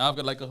 Now I've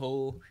got like a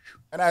whole.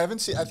 And I haven't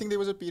seen. I think there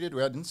was a period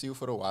where I didn't see you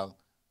for a while,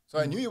 so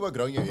I knew you were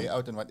growing your hair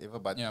out and whatever.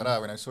 But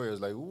when I saw you, I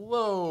was like,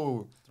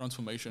 whoa,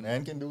 transformation.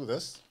 Man can do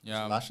this.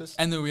 Yeah, it's luscious.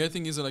 And the weird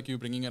thing is that, like, you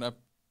bringing it up.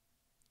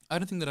 I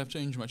don't think that I've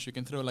changed much. You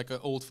can throw like an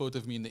old photo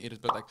of me in the edit,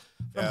 but like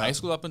from high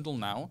school up until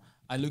now,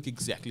 I look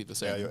exactly the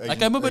same.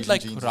 Like I'm a bit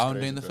like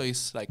rounder in the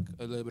face, like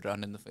a little bit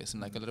rounder in the face,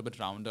 and like a little bit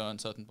rounder on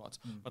certain parts.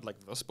 But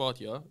like this part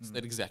here, it's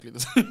exactly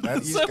the same.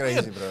 That is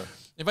crazy, bro.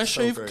 If I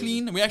shave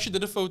clean, we actually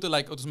did a photo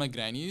like it was my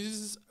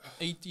granny's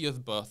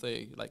 80th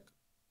birthday, like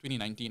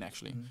 2019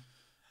 actually,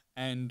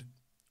 and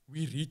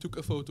we retook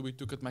a photo we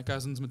took at my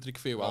cousin's matric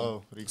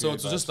farewell. So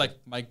it's just like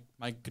my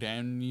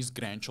granny's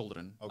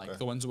grandchildren, like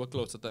the ones who were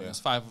close at them.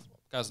 There's 5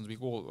 cousins. We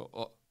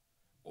call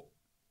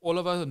all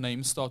of our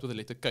names start with the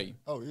letter K.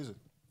 Oh, is it?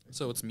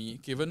 So it's me,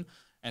 Kevin,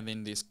 and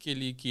then there's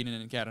Kelly, Keenan,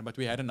 and Karen. But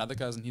we had another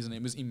cousin. His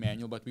name is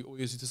Emmanuel, but we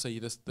always used to say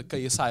this: the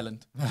K is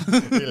silent.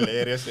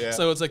 Hilarious, yeah.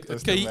 So it's like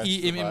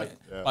K-E-M-M.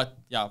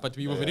 But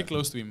we were very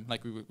close to him.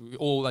 Like we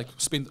all like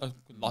spent a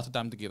lot of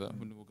time together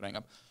when we were growing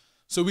up.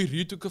 So we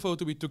retook a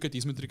photo we took at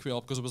his matric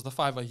farewell because it was the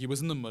 5. He was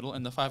in the middle,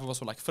 and the 5 of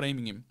us were like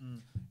framing him.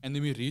 And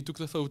then we retook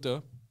the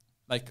photo,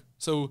 like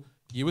so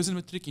he was in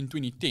matric in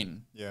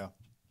 2010. Yeah.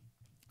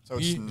 So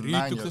we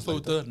retook the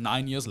photo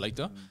 9 years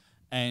later,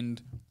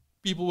 and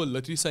people were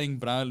literally saying,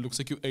 "Bruh, looks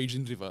like you aged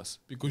in reverse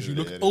because you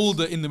look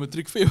older in the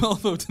matric farewell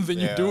photo than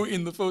you do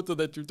in the photo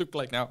that you took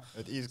like now."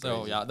 It is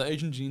so crazy. the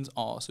Asian genes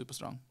are super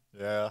strong.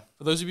 Yeah.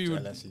 For those of you,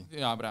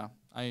 bruh,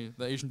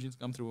 the Asian genes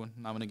come through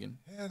now and again.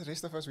 Yeah, the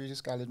rest of us we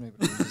just colored me,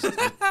 bro. We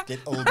just get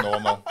old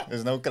normal.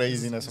 There's no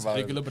craziness about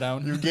regular it.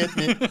 Brown. You get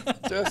me?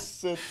 Just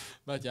sit.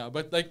 But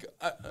like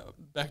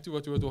back to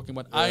what we were talking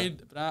about.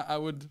 I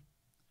would.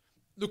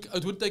 Look,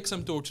 it would take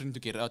some torturing to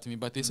get it out of me,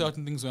 but there's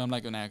certain things where I'm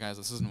like, oh, nah, guys,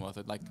 this isn't worth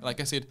it.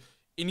 Like I said,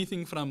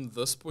 anything from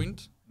this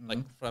point, like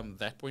from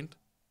that point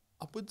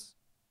upwards,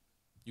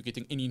 you're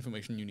getting any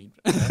information you need.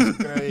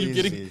 Crazy. You're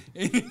getting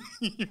anything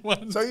you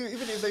want. So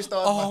even if they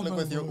start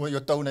with your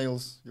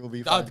toenails, you'll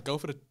be fine. Go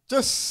for it.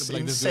 Just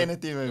like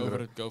insanity,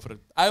 man. Go for it.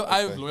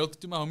 I have loyalty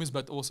to my homies,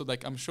 but also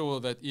like I'm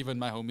sure that even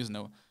my homies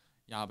know.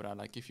 Yeah, bro,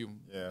 like if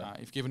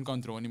Kevin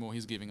can't throw anymore,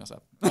 he's giving us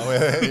up. Oh,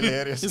 yeah,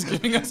 hilarious. He's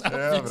giving us up.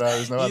 Yeah, bro,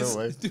 there's no other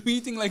way. He's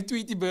tweeting like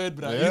Tweety Bird,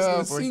 bro. Yeah,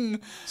 he's gonna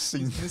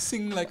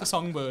sing like a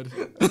songbird.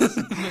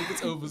 Like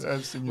it's over.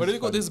 What do they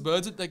call these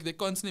birds? Like they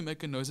constantly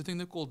make a noise. I think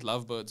they're called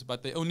lovebirds,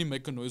 but they only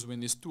make a noise when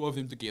there's 2 of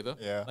them together.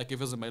 Yeah. Like if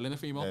there's a male and a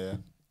female,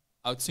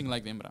 I'd sing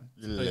like them, bro.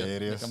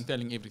 Hilarious. Like I'm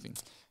telling everything.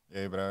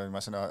 Yeah, bro, you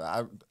mustn't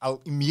know.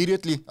 I'll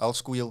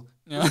squeal.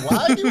 Yeah.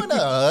 Why do you wanna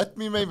hurt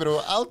me, my bro?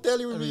 I'll tell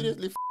you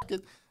immediately. F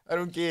it. I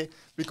don't care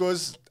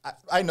because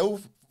I know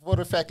for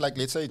a fact, like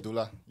let's say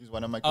Dula, he's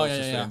one of my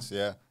closest friends.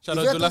 Yeah. Shout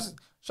out Dula.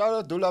 Shout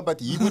out Dula,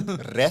 but he would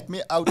rat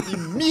me out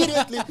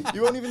immediately.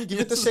 You won't even give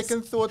it a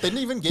second thought. Didn't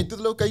even get to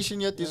the location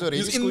yet. He's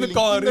already in the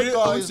car.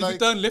 If you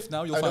turn left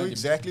now, you'll find him. I know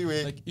exactly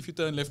where. Like if you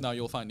turn left now,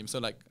 you'll find him. So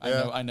like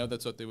I know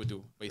that's what they would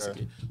do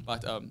basically.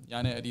 But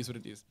it is what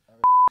it is.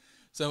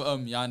 So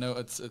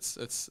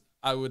it's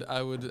I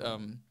would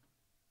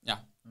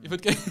if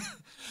it can,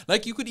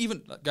 like you could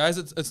even guys,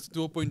 it's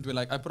to a point where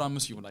like I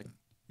promise you, like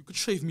you could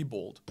shave me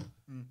bald.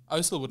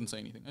 I still wouldn't say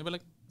anything. I'd be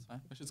like, it's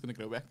fine. My shit's gonna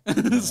grow back.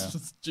 It's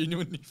just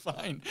genuinely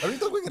fine. Are we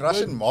talking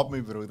Russian mob,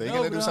 me bro? They're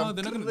gonna do something.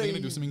 They're not gonna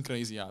do something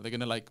crazy. Yeah, they're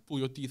gonna like pull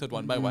your teeth out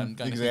one by one.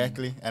 Kind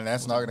exactly, of thing. And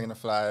that's not gonna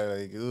fly.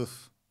 Like,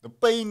 oof. The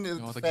pain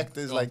effect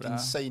is like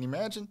insane.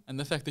 Imagine. And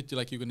the fact that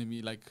you're gonna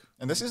be like.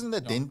 And this isn't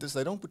a dentist.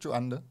 They don't put you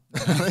under.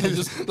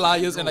 Just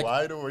pliers and like.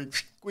 Wide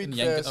awake, quick,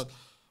 fast.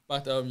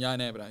 But yeah,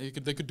 nah, bro.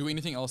 They could do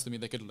anything else to me.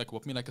 They could like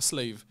whip me like a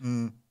slave.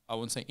 I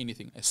won't say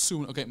anything. As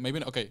soon, okay,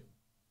 maybe okay.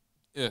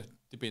 Yeah,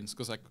 depends.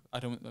 Because like I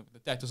don't the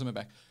tattoos on my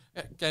back.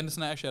 Candice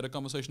and I actually had a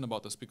conversation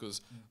about this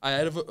because I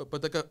had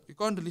but like you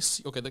can't really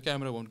see. Okay, the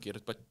camera won't get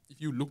it. But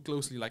if you look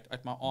closely, like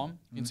at my arm,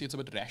 you can see it's a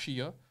bit rashy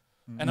here.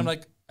 And I'm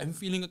like, I'm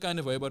feeling a kind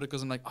of way about it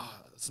because I'm like,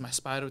 this is my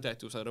spiral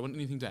tattoo, so I don't want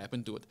anything to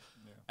happen to it.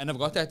 Yeah. And I've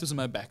got tattoos on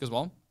my back as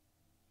well.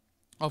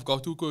 I've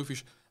got 2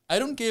 coefficients. I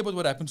don't care about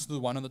what happens to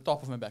the one on the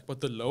top of my back, but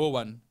the lower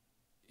one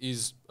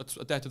is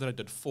a tattoo that I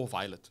did for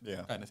Violet,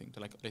 kind of thing, to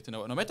like let her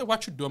know. No matter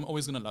what you do, I'm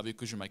always going to love you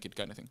because you're my kid,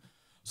 kind of thing.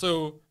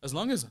 So as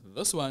long as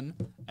this one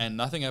and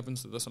nothing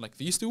happens to this one, like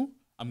these 2,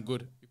 I'm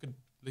good. You could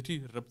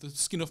literally rip the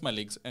skin off my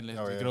legs and let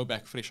it grow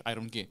back fresh. I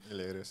don't care.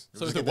 Hilarious.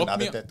 So if they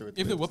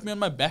whip me on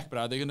my back,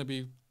 bro, they're going to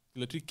be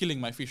literally killing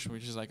my fish,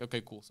 which is like,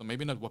 okay, cool. So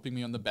maybe not whopping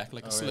me on the back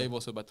like a slave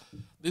also, but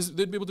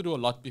they'd be able to do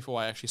a lot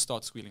before I actually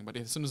start squealing. But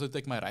as soon as I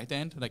take my right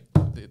hand, like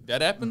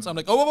that happens, I'm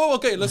like, oh,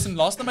 okay, listen,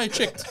 last time I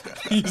checked,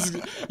 he's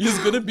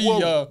gonna be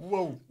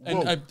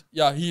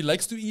he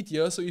likes to eat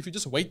here, so if you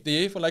just wait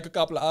there for like a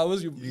couple of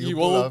hours, he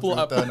will pull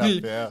up.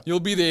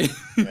 You'll be there.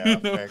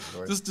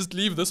 Just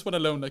leave this one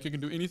alone. Like you can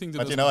do anything to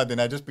but this. You know what,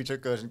 then I just picture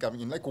Kirsten coming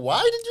in like,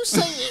 why did you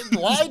say it?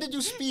 Why did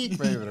you speak,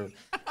 bro?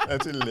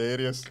 That's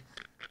hilarious.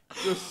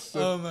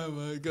 Oh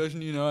my gosh,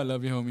 you know I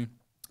love you, homie.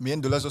 Me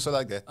and Dula's also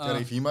like that.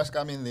 If he must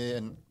come in there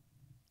and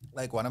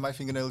like one of my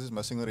fingernails is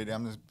missing already,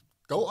 I'm just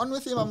go on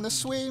with him. I'm gonna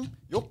swim.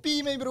 You'll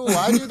pee me, bro.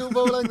 Why do you do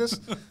bow like this?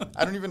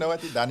 I don't even know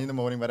what he done in the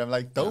morning, but I'm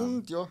like,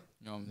 don't you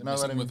know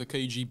what I mean? With the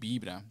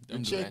KGB, bro.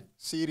 Don't do that.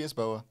 Serious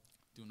bower.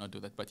 Do not do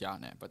that. But yeah,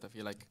 but I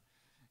feel like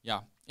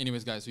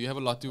anyways, guys, we have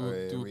a lot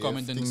to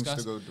comment and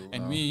discuss.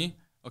 And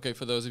okay,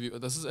 for those of you,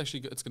 this is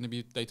actually, it's going to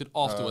be dated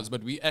afterwards,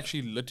 but we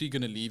actually literally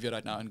going to leave here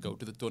right now and go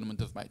to the Tournament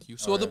of Might. You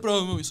saw the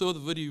promo, you saw the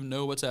video, you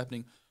know what's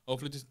happening.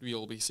 Hopefully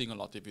we'll be seeing a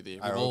lot of you there.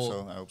 I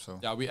hope so.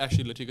 Yeah, we're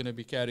actually literally going to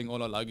be carrying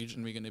all our luggage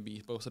and we're going to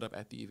be posted up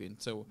at the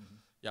event. So,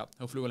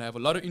 hopefully we'll have a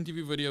lot of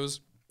interview videos,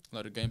 a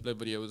lot of gameplay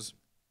videos,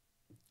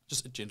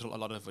 just in general, a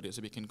lot of videos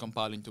that we can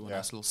compile into a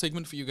nice little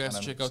segment for you guys 100%.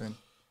 To check out.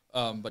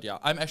 But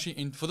I'm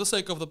actually for the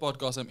sake of the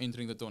podcast, I'm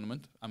entering the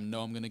tournament. I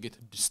know I'm gonna get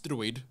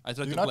destroyed. I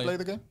tried to play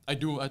the game? I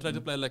do. I tried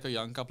to play like a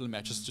young couple of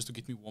matches just to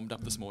get me warmed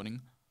up this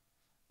morning.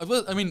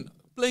 I mean,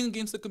 playing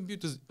against the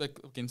computers,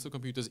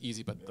 is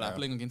easy, but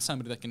playing against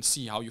somebody that can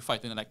see how you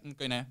fight and they're like,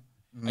 okay, nah,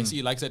 I see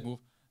he likes that move.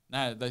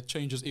 Nah, that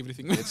changes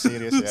everything. It's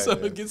serious,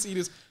 it gets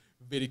serious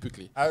very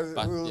quickly.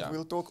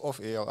 We'll talk off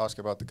air. I'll ask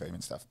about the game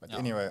and stuff. But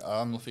anyway,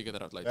 we'll figure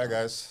that out later. Yeah,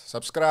 guys,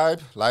 subscribe,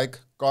 like,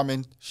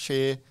 comment,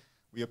 share.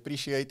 We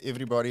appreciate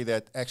everybody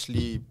that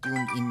actually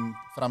tuned in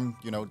from,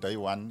 day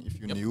one. If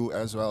you're new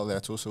as well,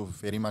 that's also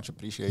very much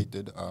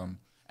appreciated.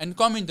 And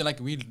comment, like,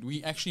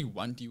 we actually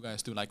want you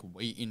guys to, like,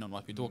 weigh in on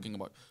what we're talking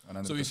about.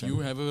 100%. So if you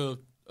have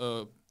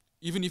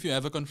even if you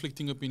have a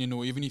conflicting opinion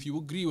or even if you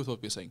agree with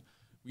what we're saying,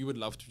 we would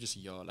love to just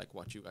hear, like,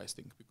 what you guys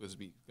think because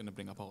we're going to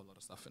bring up a whole lot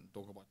of stuff and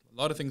talk about a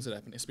lot of things that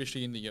happen,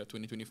 especially in the year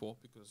 2024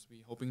 because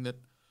we're hoping that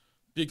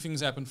big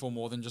things happen for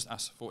more than just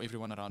us, for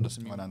everyone around us.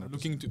 And we're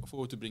looking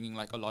forward to bringing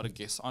like a lot of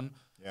guests on.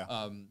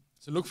 Yeah.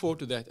 So look forward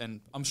to that. And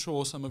I'm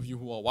sure some of you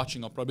who are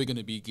watching are probably going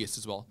to be guests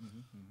as well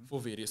for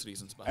various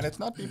reasons. But and it's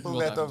not people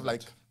that are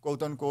like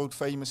quote unquote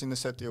famous in the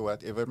city or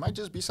whatever. It might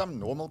just be some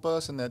normal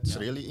person that's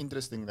really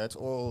interesting. That's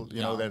all,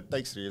 you know, that it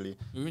takes really.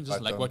 Even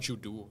just like what you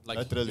do.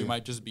 Like you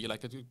might just be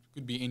like, it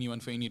could be anyone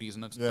for any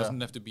reason. It doesn't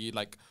have to be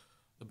like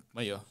the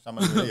mayor.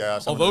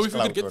 Although if we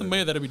could get the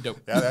mayor, that'd be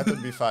dope. Yeah, that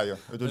would be fire.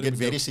 It would get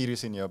very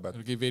serious in here, but it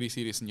would get very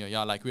serious in here.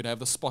 Yeah, like we'd have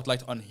the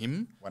spotlight on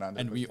him, 100%.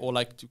 And we all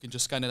like you can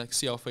just kind of like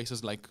see our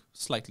faces like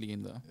slightly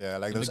in the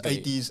like those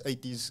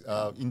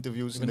 80s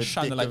interviews. Even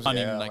shine the light on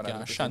him,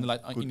 like shine the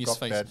light in his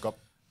face.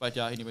 But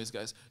yeah, anyways,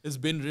 guys, it's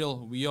been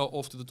real. We are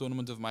off to the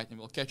Tournament of Might, and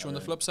we'll catch you on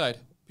the flip side.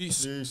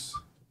 Peace.